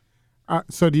amazing.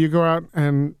 So do you go out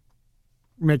and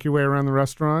make your way around the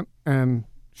restaurant and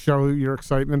show your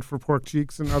excitement for pork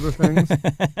cheeks and other things?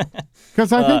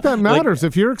 Because I think that matters.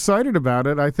 If you're excited about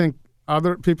it, I think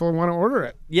other people want to order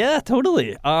it. Yeah,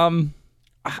 totally.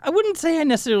 I wouldn't say I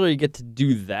necessarily get to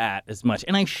do that as much,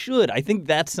 and I should. I think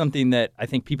that's something that I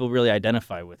think people really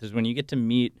identify with, is when you get to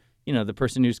meet, the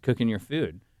person who's cooking your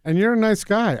food. And you're a nice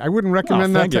guy. I wouldn't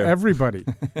recommend that to everybody.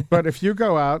 But if you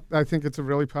go out, I think it's a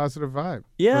really positive vibe.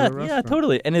 Yeah,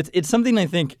 totally. And it's something I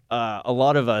think a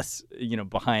lot of us,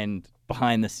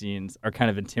 behind the scenes are kind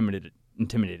of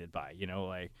intimidated by,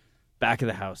 like back of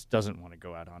the house doesn't want to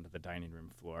go out onto the dining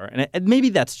room floor. And maybe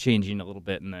that's changing a little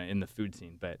bit in the food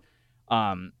scene, but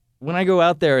when I go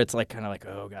out there, it's like kind of like,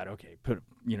 oh God, okay, put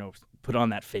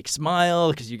on that fake smile,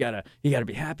 because you gotta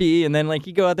be happy, and then like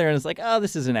you go out there and it's like, oh,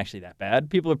 this isn't actually that bad.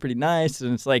 People are pretty nice,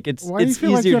 and it's like Why do you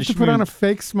feel like you have to put on a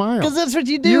fake smile? Because that's what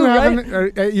you do,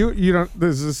 right? You don't.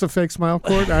 Is this a fake smile,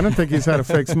 Court? I don't think he's had a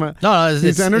fake smile. No,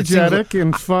 he's energetic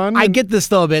and fun. I get this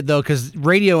though a bit though, because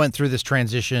radio went through this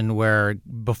transition where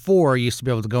before you used to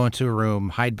be able to go into a room,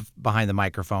 hide behind the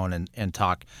microphone, and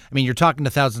talk. I mean, you're talking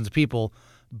to thousands of people.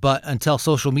 But until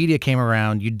social media came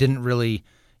around, you didn't really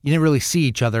see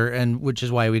each other, and which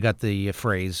is why we got the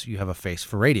phrase, you have a face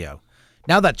for radio.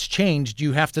 Now that's changed.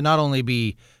 You have to not only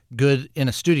be good in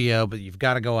a studio, but you've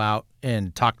got to go out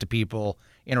and talk to people,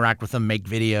 interact with them, make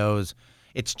videos.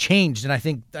 It's changed, and I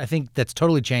think that's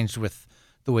totally changed with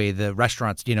the way the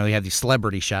restaurants, you have these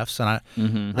celebrity chefs. And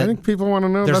I think people want to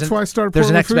know. That's why I started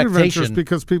Portland Food Adventures,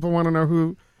 because people want to know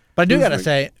who. But I do got to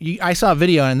say, I saw a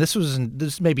video, and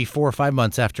this maybe 4 or 5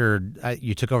 months after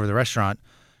you took over the restaurant.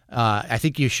 I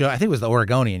think it was the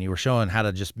Oregonian. You were showing how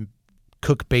to just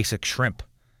cook basic shrimp.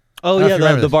 Oh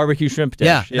yeah, the barbecue shrimp dish.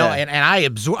 Yeah. No, and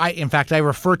in fact, I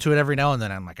refer to it every now and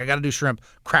then. I'm like, I got to do shrimp.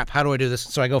 Crap, how do I do this?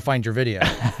 So I go find your video,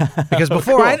 because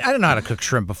before cool. I didn't know how to cook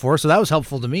shrimp before, so that was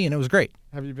helpful to me, and it was great.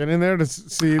 Have you been in there to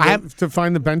see to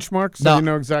find the benchmarks so you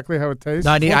know exactly how it tastes?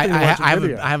 No, I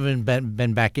haven't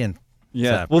been back in.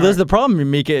 Yeah. Well, there's the problem. You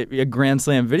make it a Grand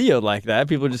Slam video like that,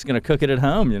 people are just going to cook it at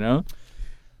home,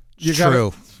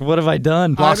 True. What have I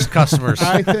done? Lost customers.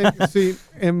 I think,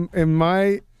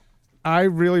 I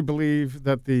really believe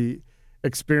that the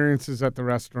experiences at the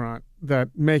restaurant, that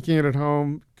making it at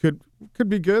home could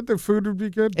be good. The food would be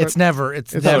good. But it's never not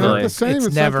the same.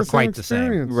 It's never quite the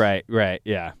same. Right.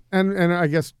 Yeah. And I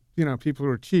guess, people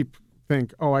who are cheap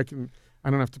think, oh, I don't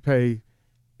have to pay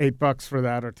 $8 for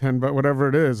that or $10, but whatever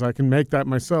it is, I can make that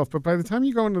myself. But by the time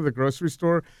you go into the grocery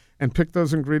store and pick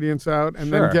those ingredients out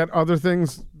and then get other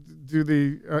things, do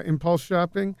the impulse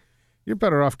shopping, you're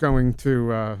better off going to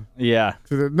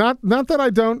the not that I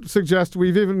don't suggest.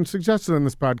 We've even suggested in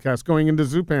this podcast going into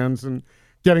Zupan's and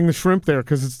getting the shrimp there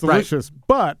because it's delicious. Right.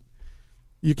 But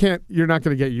you're not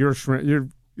going to get your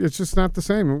shrimp. It's just not the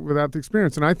same without the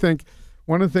experience. And I think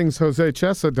one of the things Jose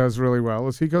Chesa does really well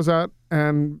is he goes out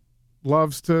and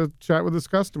loves to chat with his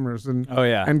customers and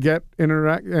and be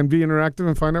interactive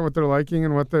and find out what they're liking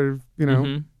and what they're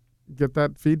get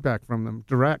that feedback from them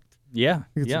direct. Yeah, I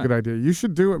think it's a good idea. You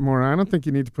should do it more. I don't think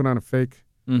you need to put on a fake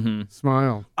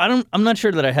smile. I'm not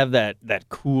sure that I have that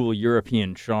cool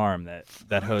European charm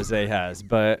that Jose has,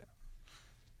 but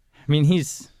I mean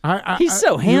he's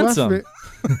so handsome.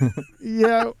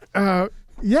 Yeah.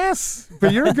 Yes,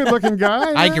 but you're a good-looking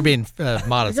guy. I think you're being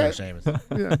modest there, Seamus.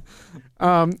 Yeah.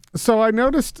 So I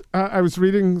noticed I was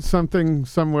reading something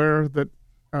somewhere that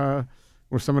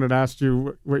where someone had asked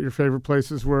you what your favorite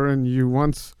places were, and you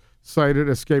once cited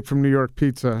Escape from New York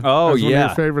Pizza Oh, as one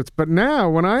yeah. of your favorites. But now,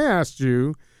 when I asked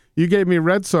you, you gave me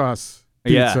red sauce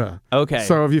pizza. Yeah. Okay.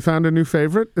 So have you found a new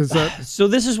favorite? Is that So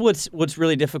this is what's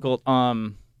really difficult.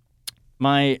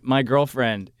 My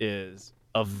girlfriend is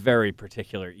a very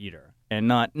particular eater, and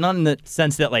not in the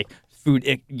sense that like food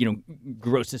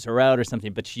grosses her out or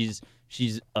something, but she's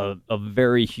a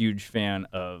very huge fan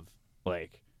of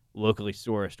like locally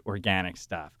sourced organic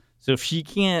stuff. So if she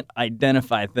can't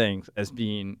identify things as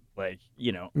being like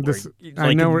this? like,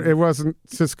 I know it wasn't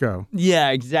Cisco. yeah,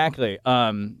 exactly.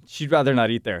 She'd rather not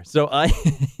eat there. So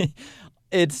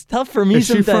it's tough for me Is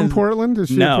she sometimes. from Portland? Is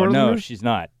she a No, Portlander? she's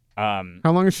not. How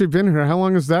long has she been here? How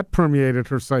long has that permeated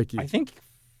her psyche? I think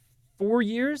 4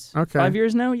 years. Okay. 5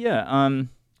 years now. Yeah.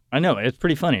 I know it's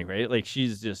pretty funny, right? Like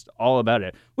she's just all about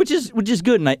it, which is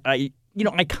good, and I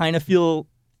kind of feel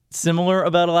similar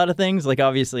about a lot of things. Like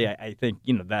obviously, I think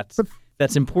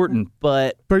that's important,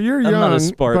 but you're I'm young. not a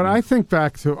Spartan. But I think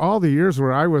back to all the years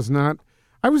where I was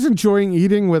enjoying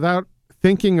eating without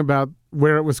thinking about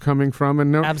where it was coming from,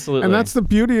 and Absolutely. and that's the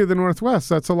beauty of the Northwest.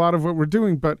 That's a lot of what we're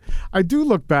doing. But I do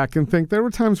look back and think there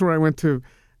were times where I went to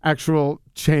actual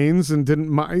chains and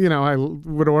didn't, I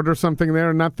would order something there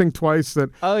and not think twice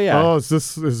that, Oh, yeah. is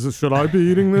this should I be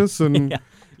eating this? And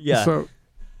yeah. so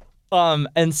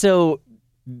And so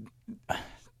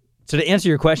to answer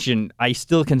your question, I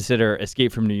still consider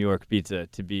Escape from New York pizza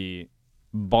to be,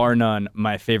 bar none,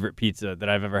 my favorite pizza that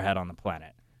I've ever had on the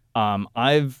planet. I'm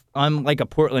like a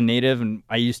Portland native, and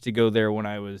I used to go there when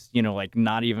I was, like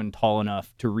not even tall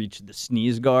enough to reach the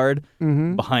sneeze guard,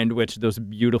 behind which those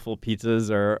beautiful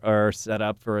pizzas are set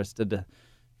up for us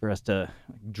to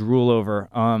drool over.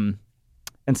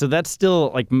 And so that's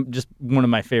still like just one of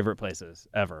my favorite places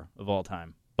ever of all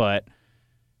time. But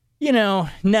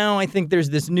now I think there's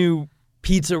this new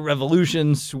pizza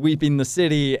revolution sweeping the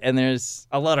city, and there's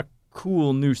a lot of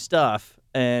cool new stuff,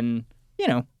 and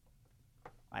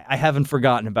I haven't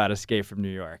forgotten about Escape from New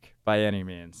York by any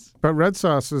means. But red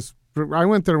sauce is. I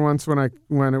went there once when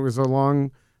it was a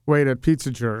long wait at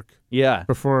Pizza Jerk. Yeah.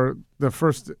 Before the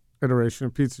first iteration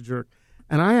of Pizza Jerk,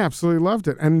 and I absolutely loved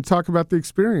it. And talk about the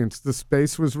experience. The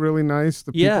space was really nice.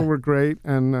 The people were great,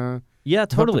 and yeah,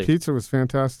 totally. The pizza was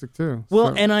fantastic too.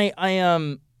 Well, so. and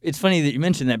I it's funny that you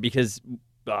mentioned that because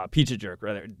Pizza Jerk,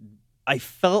 rather, I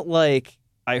felt like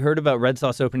I heard about Red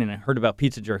Sauce opening and I heard about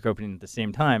Pizza Jerk opening at the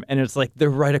same time, and it's like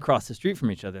they're right across the street from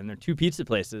each other, and they're two pizza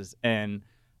places, and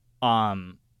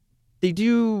they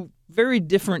do very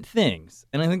different things,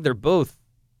 and I think they're both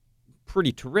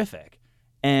pretty terrific.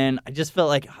 And I just felt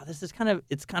like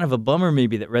it's kind of a bummer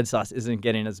maybe that Red Sauce isn't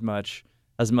getting as much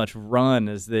run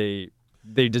as they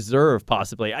deserve,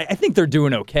 possibly. I think they're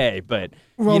doing okay, but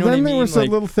well, you know then what I there mean? was a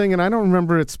little thing, and I don't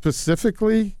remember it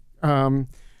specifically,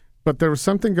 but there was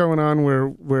something going on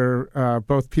where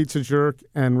both Pizza Jerk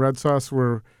and Red Sauce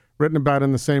were written about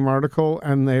in the same article,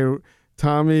 and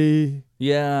Tommy,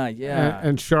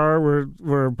 and Shar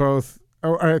were both.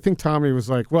 Oh, I think Tommy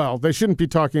was like, well, they shouldn't be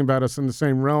talking about us in the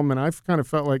same realm. And I kind of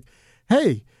felt like,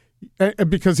 hey,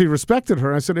 because he respected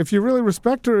her. I said, if you really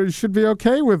respect her, you should be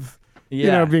okay with,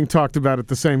 being talked about at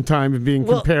the same time and being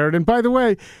compared. And by the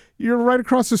way, you're right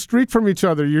across the street from each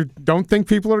other. You don't think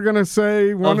people are going to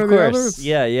say one or the other?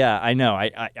 Yeah, I know.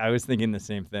 I was thinking the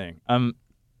same thing. I mean,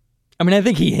 I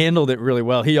think he handled it really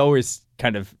well. He always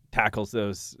kind of tackles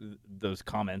those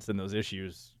comments and those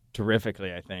issues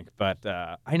terrifically, I think. But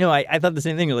I know I thought the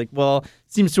same thing. Like, well,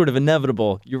 it seems sort of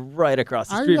inevitable. You're right across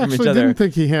the street from each other. I didn't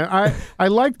think he had. I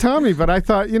like Tommy, but I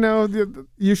thought,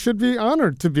 you should be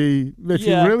honored to be. If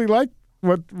you really like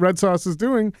what Red Sauce is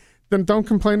doing, then don't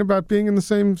complain about being in the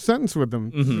same sentence with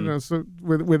them. Mm-hmm. So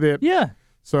with it. Yeah.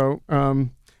 So,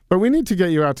 but we need to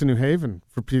get you out to New Haven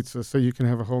for pizza so you can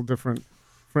have a whole different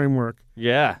framework.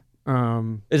 Yeah.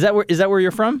 Is that where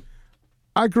you're from?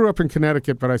 I grew up in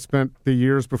Connecticut, but I spent the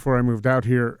years before I moved out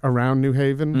here around New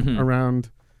Haven, around,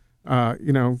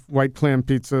 White Clam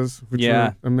pizzas, which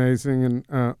are amazing.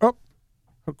 And,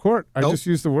 Court, I just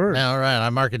used the word. All right, I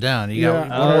mark it down. You got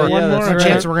one more. There's a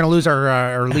chance we're going to lose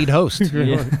our lead host.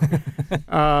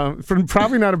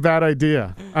 Probably not a bad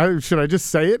idea. Should I just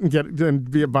say it and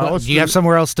be abolished? Do you have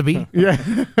somewhere else to be? Yeah,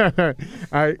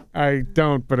 I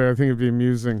don't, but I think it'd be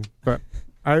amusing. But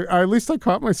at least I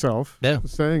caught myself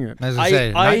saying it. As I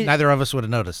say, neither of us would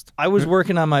have noticed. I was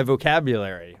working on my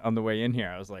vocabulary on the way in here.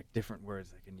 I was like, different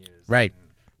words I can use. Right.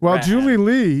 Well, Julie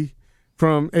Lee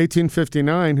from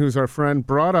 1859, who's our friend,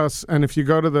 brought us, and if you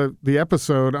go to the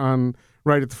episode on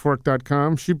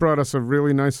rightatthefork.com, she brought us a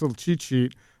really nice little cheat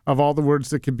sheet of all the words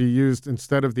that could be used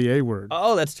instead of the A word.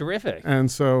 Oh, that's terrific.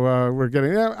 And so we're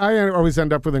getting. I always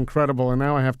end up with incredible, and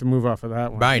now I have to move off of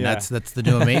that one. Right, Yeah. that's the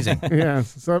new amazing. Yeah.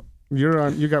 So you're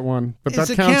on. You got one, but Does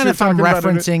that it counts. count You're if I'm talking about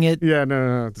referencing it? Yeah,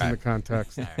 no, it's in the Right.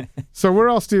 context. So where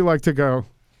else do you like to go,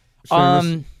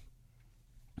 Seamus?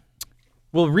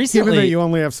 Well, Given recently that you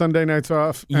only have Sunday nights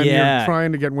off, and Yeah. you're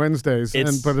trying to get Wednesdays,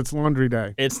 but it's laundry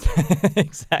day. it's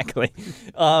exactly.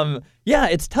 Yeah,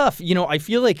 it's tough. You know, I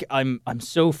feel like I'm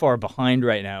so far behind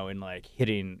right now in like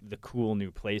hitting the cool new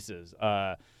places.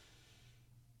 I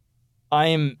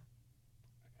don't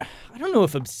know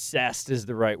if obsessed is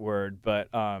the right word, but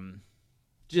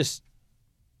just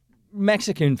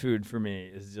Mexican food for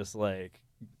me is just like,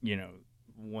 you know,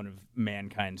 one of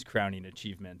mankind's crowning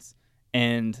achievements.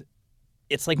 And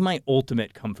it's like my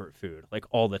ultimate comfort food, like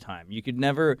all the time. You could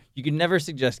never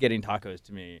suggest getting tacos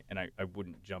to me, and I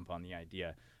wouldn't jump on the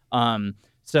idea.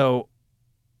 So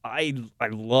I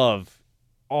love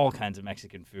all kinds of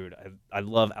Mexican food. I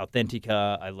love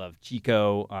Authentica. I love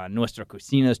Chico. Nuestra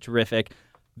Cocina is terrific.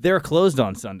 They're closed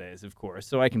on Sundays, of course,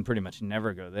 so I can pretty much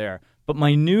never go there. But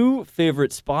my new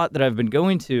favorite spot that I've been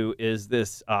going to is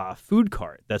this food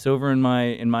cart that's over in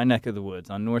my neck of the woods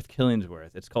on North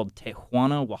Killingsworth. It's called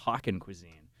Tijuana Oaxacan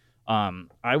Cuisine.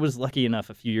 I was lucky enough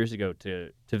a few years ago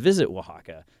to visit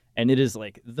Oaxaca, and it is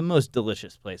like the most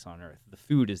delicious place on earth. The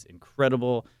food is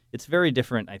incredible. It's very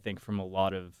different, I think, from a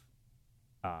lot of,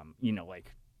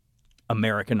 like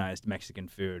Americanized Mexican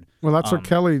food. Well, that's what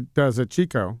Kelly does at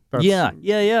Chico. Yeah,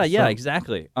 so-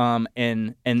 exactly.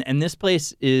 And this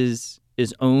place is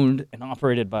owned and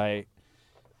operated by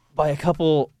a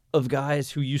couple of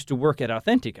guys who used to work at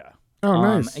Authentica. Oh,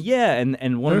 nice. Yeah, and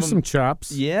one There's of some them.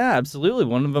 chops. Yeah, absolutely.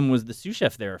 One of them was the sous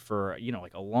chef there for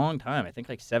like a long time. I think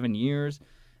like 7 years.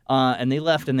 And they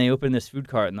left and they opened this food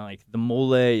cart, and like the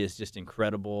mole is just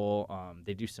incredible.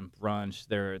 They do some brunch.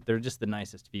 They're just the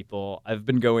nicest people. I've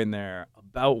been going there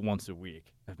about once a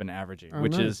week. I've been averaging,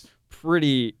 which nice. is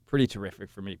pretty terrific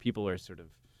for me. People are sort of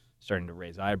starting to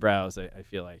raise eyebrows. I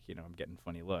feel like I'm getting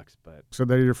funny looks, but So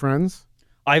they're your friends?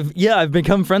 I've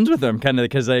become friends with them kind of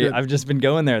because Good. I've just been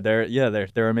going there.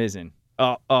 They're amazing.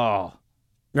 Oh. No,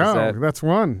 that- that's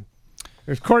one.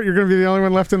 Of course, you're going to be the only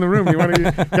one left in the room. You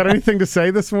got anything to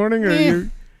say this morning? Or you?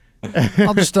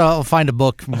 I'll just find a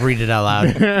book, read it out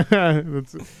loud.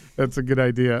 That's a good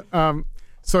idea.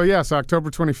 So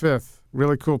October 25th,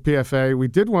 really cool PFA. We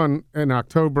did one in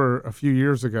October a few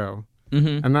years ago,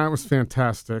 and that was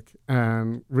fantastic.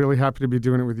 And really happy to be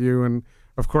doing it with you. And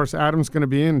of course, Adam's going to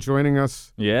be joining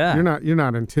us. Yeah. You're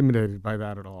not intimidated by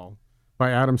that at all. By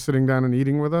Adam sitting down and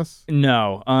eating with us?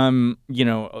 No.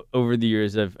 Over the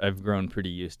years I've grown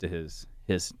pretty used to his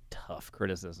tough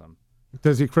criticism.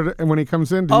 Does he and when he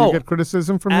comes in, do you get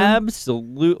criticism from him?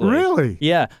 Absolutely. Really?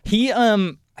 Yeah. He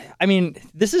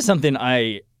this is something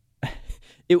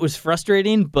it was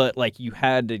frustrating, but like you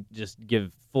had to just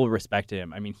give full respect to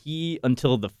him. I mean, he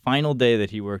until the final day that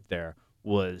he worked there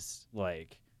was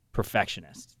like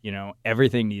perfectionist.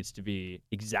 Everything needs to be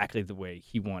exactly the way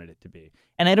he wanted it to be.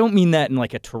 And I don't mean that in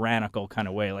like a tyrannical kind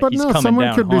of way. Like But he's no, coming someone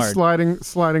down could be hard.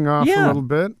 sliding off a Yeah. little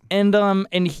bit.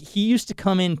 And he used to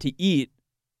come in to eat,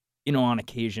 on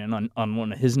occasion on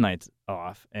one of his nights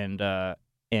off, and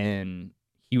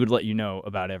he would let you know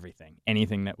about everything,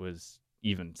 anything that was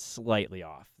even slightly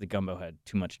off. The gumbo had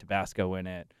too much Tabasco in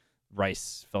it.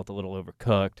 Rice felt a little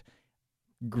overcooked.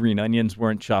 Green onions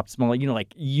weren't chopped small.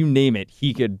 Like you name it,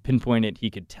 he could pinpoint it.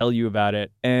 He could tell you about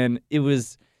it, and it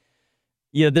was,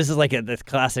 this is like this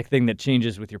classic thing that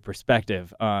changes with your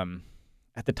perspective.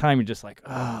 At the time, you're just like,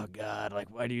 oh God, like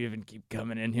why do you even keep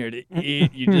coming in here to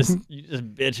eat? You just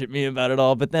bitch at me about it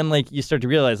all. But then like you start to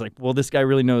realize like, well, this guy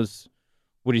really knows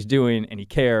what he's doing and he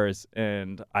cares,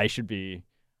 and I should be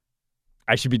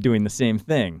doing the same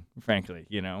thing, frankly.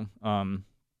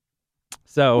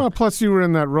 So Well, plus you were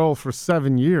in that role for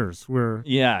 7 years, where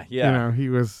yeah. he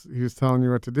was telling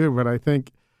you what to do. But I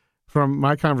think from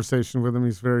my conversation with him,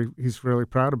 he's really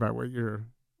proud about what you're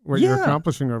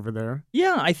accomplishing over there.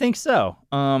 Yeah, I think so.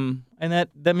 And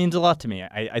that means a lot to me.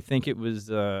 I think it was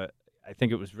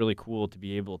really cool to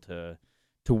be able to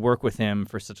work with him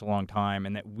for such a long time,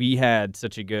 and that we had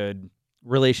such a good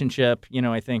relationship.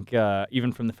 I think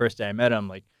even from the first day I met him,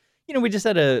 like we just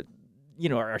had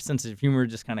our sense of humor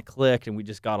just kind of clicked, and we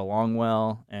just got along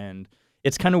well. And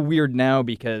it's kind of weird now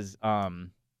because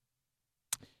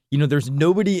there's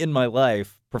nobody in my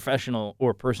life, professional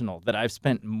or personal, that I've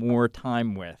spent more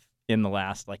time with in the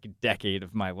last like decade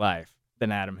of my life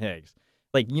than Adam Higgs.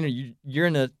 like, you're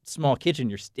in a small kitchen,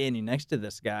 you're standing next to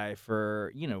this guy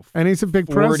for, And he's a big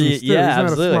 40 presence, too. yeah, He's not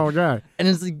absolutely. a small guy. And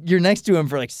it's like you're next to him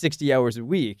for like 60 hours a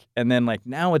week. And then like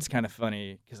now it's kind of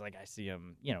funny because like I see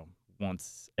him,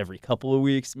 once every couple of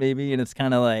weeks maybe. And it's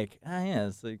kind of like, yeah,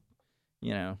 it's like,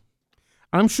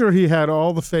 I'm sure he had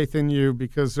all the faith in you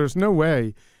because there's no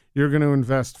way you're going to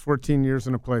invest 14 years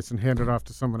in a place and hand it off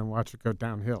to someone and watch it go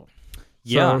downhill.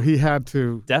 Yeah. So he had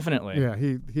to. Definitely. Yeah,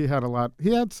 he had a lot.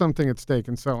 He had something at stake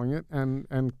in selling it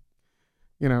and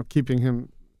keeping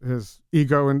his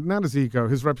ego and not his ego,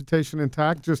 his reputation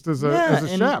intact just as a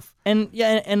chef. And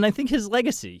I think his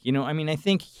legacy, I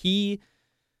think he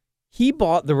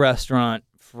bought the restaurant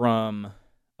from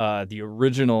the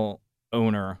original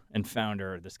owner and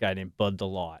founder, this guy named Bud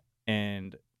DeLotte.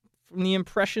 And from the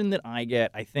impression that I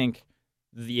get, I think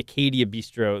the Acadia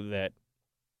Bistro that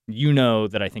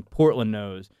that I think Portland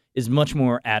knows is much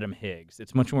more Adam Higgs.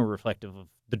 It's much more reflective of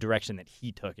the direction that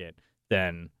he took it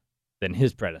than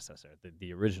his predecessor,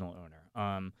 the original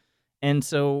owner. And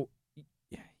so,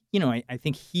 I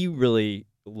think he really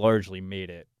largely made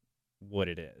it what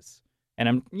it is.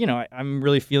 And I'm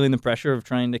really feeling the pressure of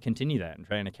trying to continue that and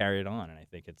trying to carry it on. And I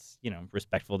think it's,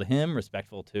 respectful to him,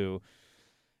 respectful to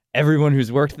everyone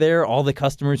who's worked there, all the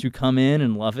customers who come in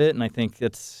and love it. And I think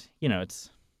it's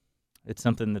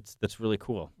something that's really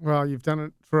cool. Well, you've done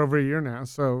it for over a year now,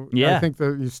 so yeah. I think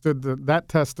that you stood that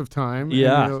test of time.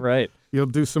 Yeah, and right. You'll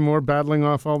do some more battling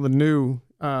off all the new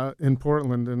in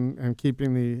Portland and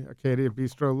keeping the Acadia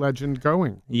Bistro legend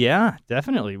going. Yeah,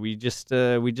 definitely. We just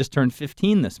turned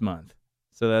 15 this month,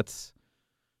 so that's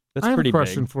I have pretty a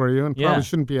question big. for you, and probably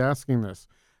shouldn't be asking this.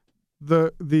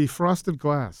 The frosted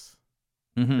glass.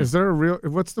 Mm-hmm. Is there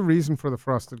what's the reason for the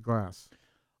frosted glass?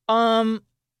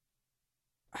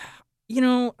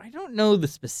 I don't know the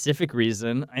specific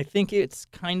reason. I think it's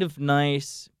kind of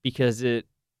nice because it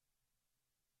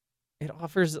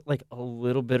offers like a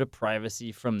little bit of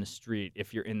privacy from the street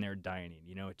if you're in there dining.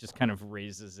 It just kind of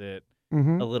raises it a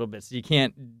little bit, so you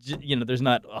can't. There's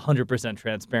not 100%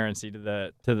 transparency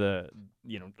to the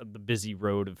busy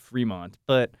road of Fremont,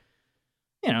 but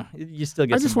you still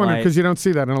get. I just some wondered light. because you don't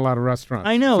see that in a lot of restaurants.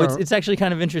 I know so. it's actually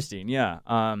kind of interesting. Yeah.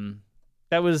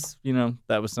 That was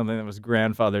something that was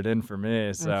grandfathered in for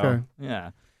me. So Okay.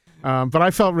 yeah. But I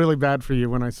felt really bad for you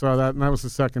when I saw that, and that was the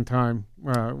second time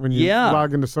when you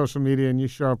log into social media and you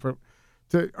show up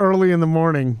early in the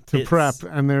morning to prep,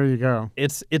 and there you go.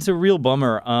 It's a real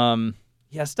bummer.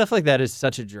 Stuff like that is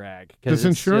such a drag. Does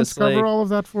insurance cover all of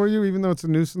that for you, even though it's a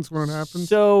nuisance when it happens?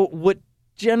 So what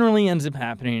generally ends up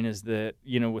happening is that,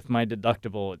 with my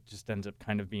deductible, it just ends up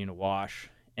kind of being a wash.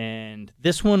 And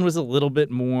this one was a little bit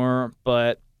more,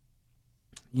 but,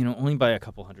 only by a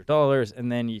couple $100. And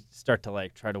then you start to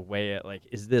try to weigh it.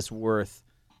 Is this worth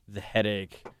the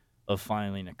headache of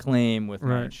filing a claim with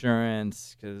my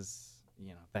insurance? Because,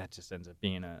 that just ends up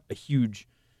being a huge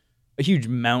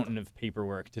mountain of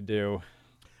paperwork to do.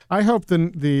 I hope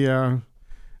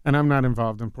and I'm not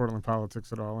involved in Portland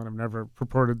politics at all, and I've never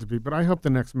purported to be, but I hope the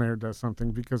next mayor does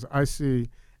something because I see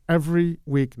every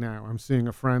week now I'm seeing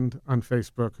a friend on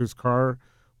Facebook whose car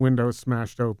window is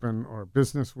smashed open or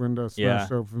business window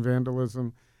smashed open,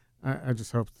 vandalism. I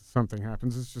just hope that something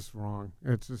happens. It's just wrong.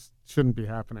 It just shouldn't be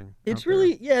happening. It's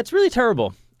really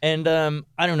terrible. And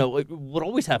I don't know. What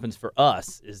always happens for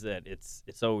us is that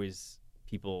it's always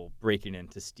people breaking in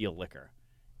to steal liquor,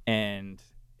 and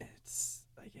it's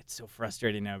so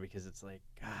frustrating now because it's like,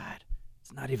 God,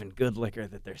 it's not even good liquor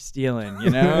that they're stealing.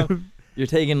 You're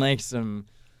taking some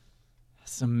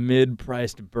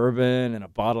mid-priced bourbon and a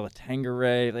bottle of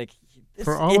Tanqueray.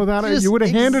 For all of that, you would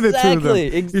have handed it to them.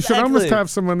 Exactly. You should almost have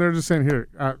someone there just saying, "Here,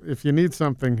 if you need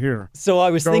something, here." So I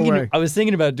was thinking, away. I was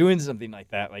thinking about doing something like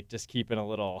that, just keeping a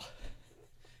little,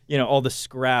 all the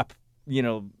scrap,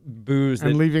 booze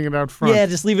and leaving it out front. Yeah,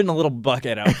 just leave it in a little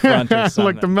bucket out front or something.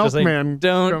 Like the milkman.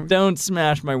 Don't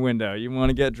smash my window. You want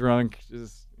to get drunk?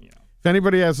 Just If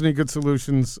anybody has any good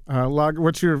solutions,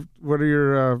 what are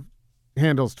your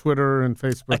handles, Twitter and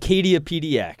Facebook? Acadia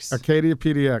PDX. Acadia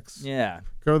PDX. Yeah.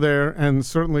 Go there and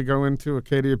certainly go into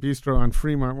Acadia Bistro on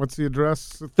Fremont. What's the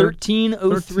address?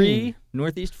 1303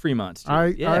 Northeast Fremont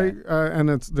Street. And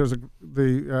there's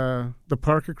the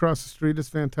park across the street is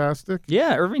fantastic.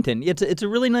 Yeah, Irvington. It's a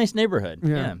really nice neighborhood.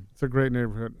 Yeah. It's a great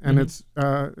neighborhood, and it's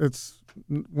a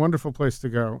wonderful place to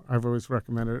go. I've always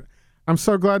recommended it. I'm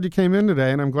so glad you came in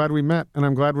today, and I'm glad we met, and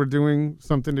I'm glad we're doing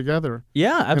something together.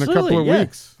 Yeah, absolutely. In a couple of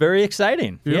weeks. Very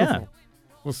exciting. Beautiful. Yeah.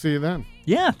 We'll see you then.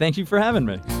 Yeah, thank you for having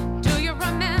me. Do you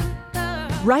remember?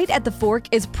 Right at the Fork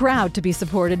is proud to be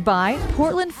supported by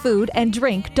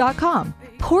PortlandFoodAndDrink.com,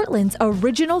 Portland's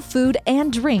original food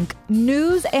and drink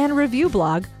news and review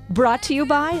blog Brought to you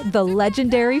by the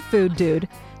legendary Food Dude.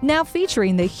 Now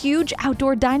featuring the huge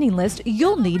outdoor dining list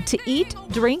you'll need to eat,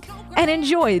 drink, and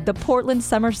enjoy the Portland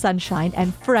summer sunshine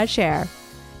and fresh air.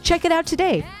 Check it out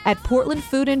today at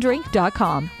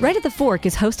portlandfoodanddrink.com. Right at the Fork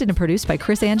is hosted and produced by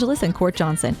Chris Angeles and Court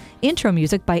Johnson. Intro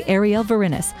music by Ariel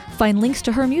Verinis. Find links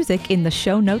to her music in the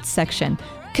show notes section.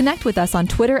 Connect with us on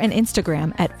Twitter and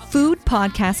Instagram at Food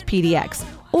Podcast PDX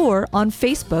or on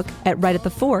Facebook at Right at the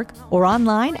Fork or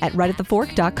online at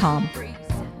rightatthefork.com.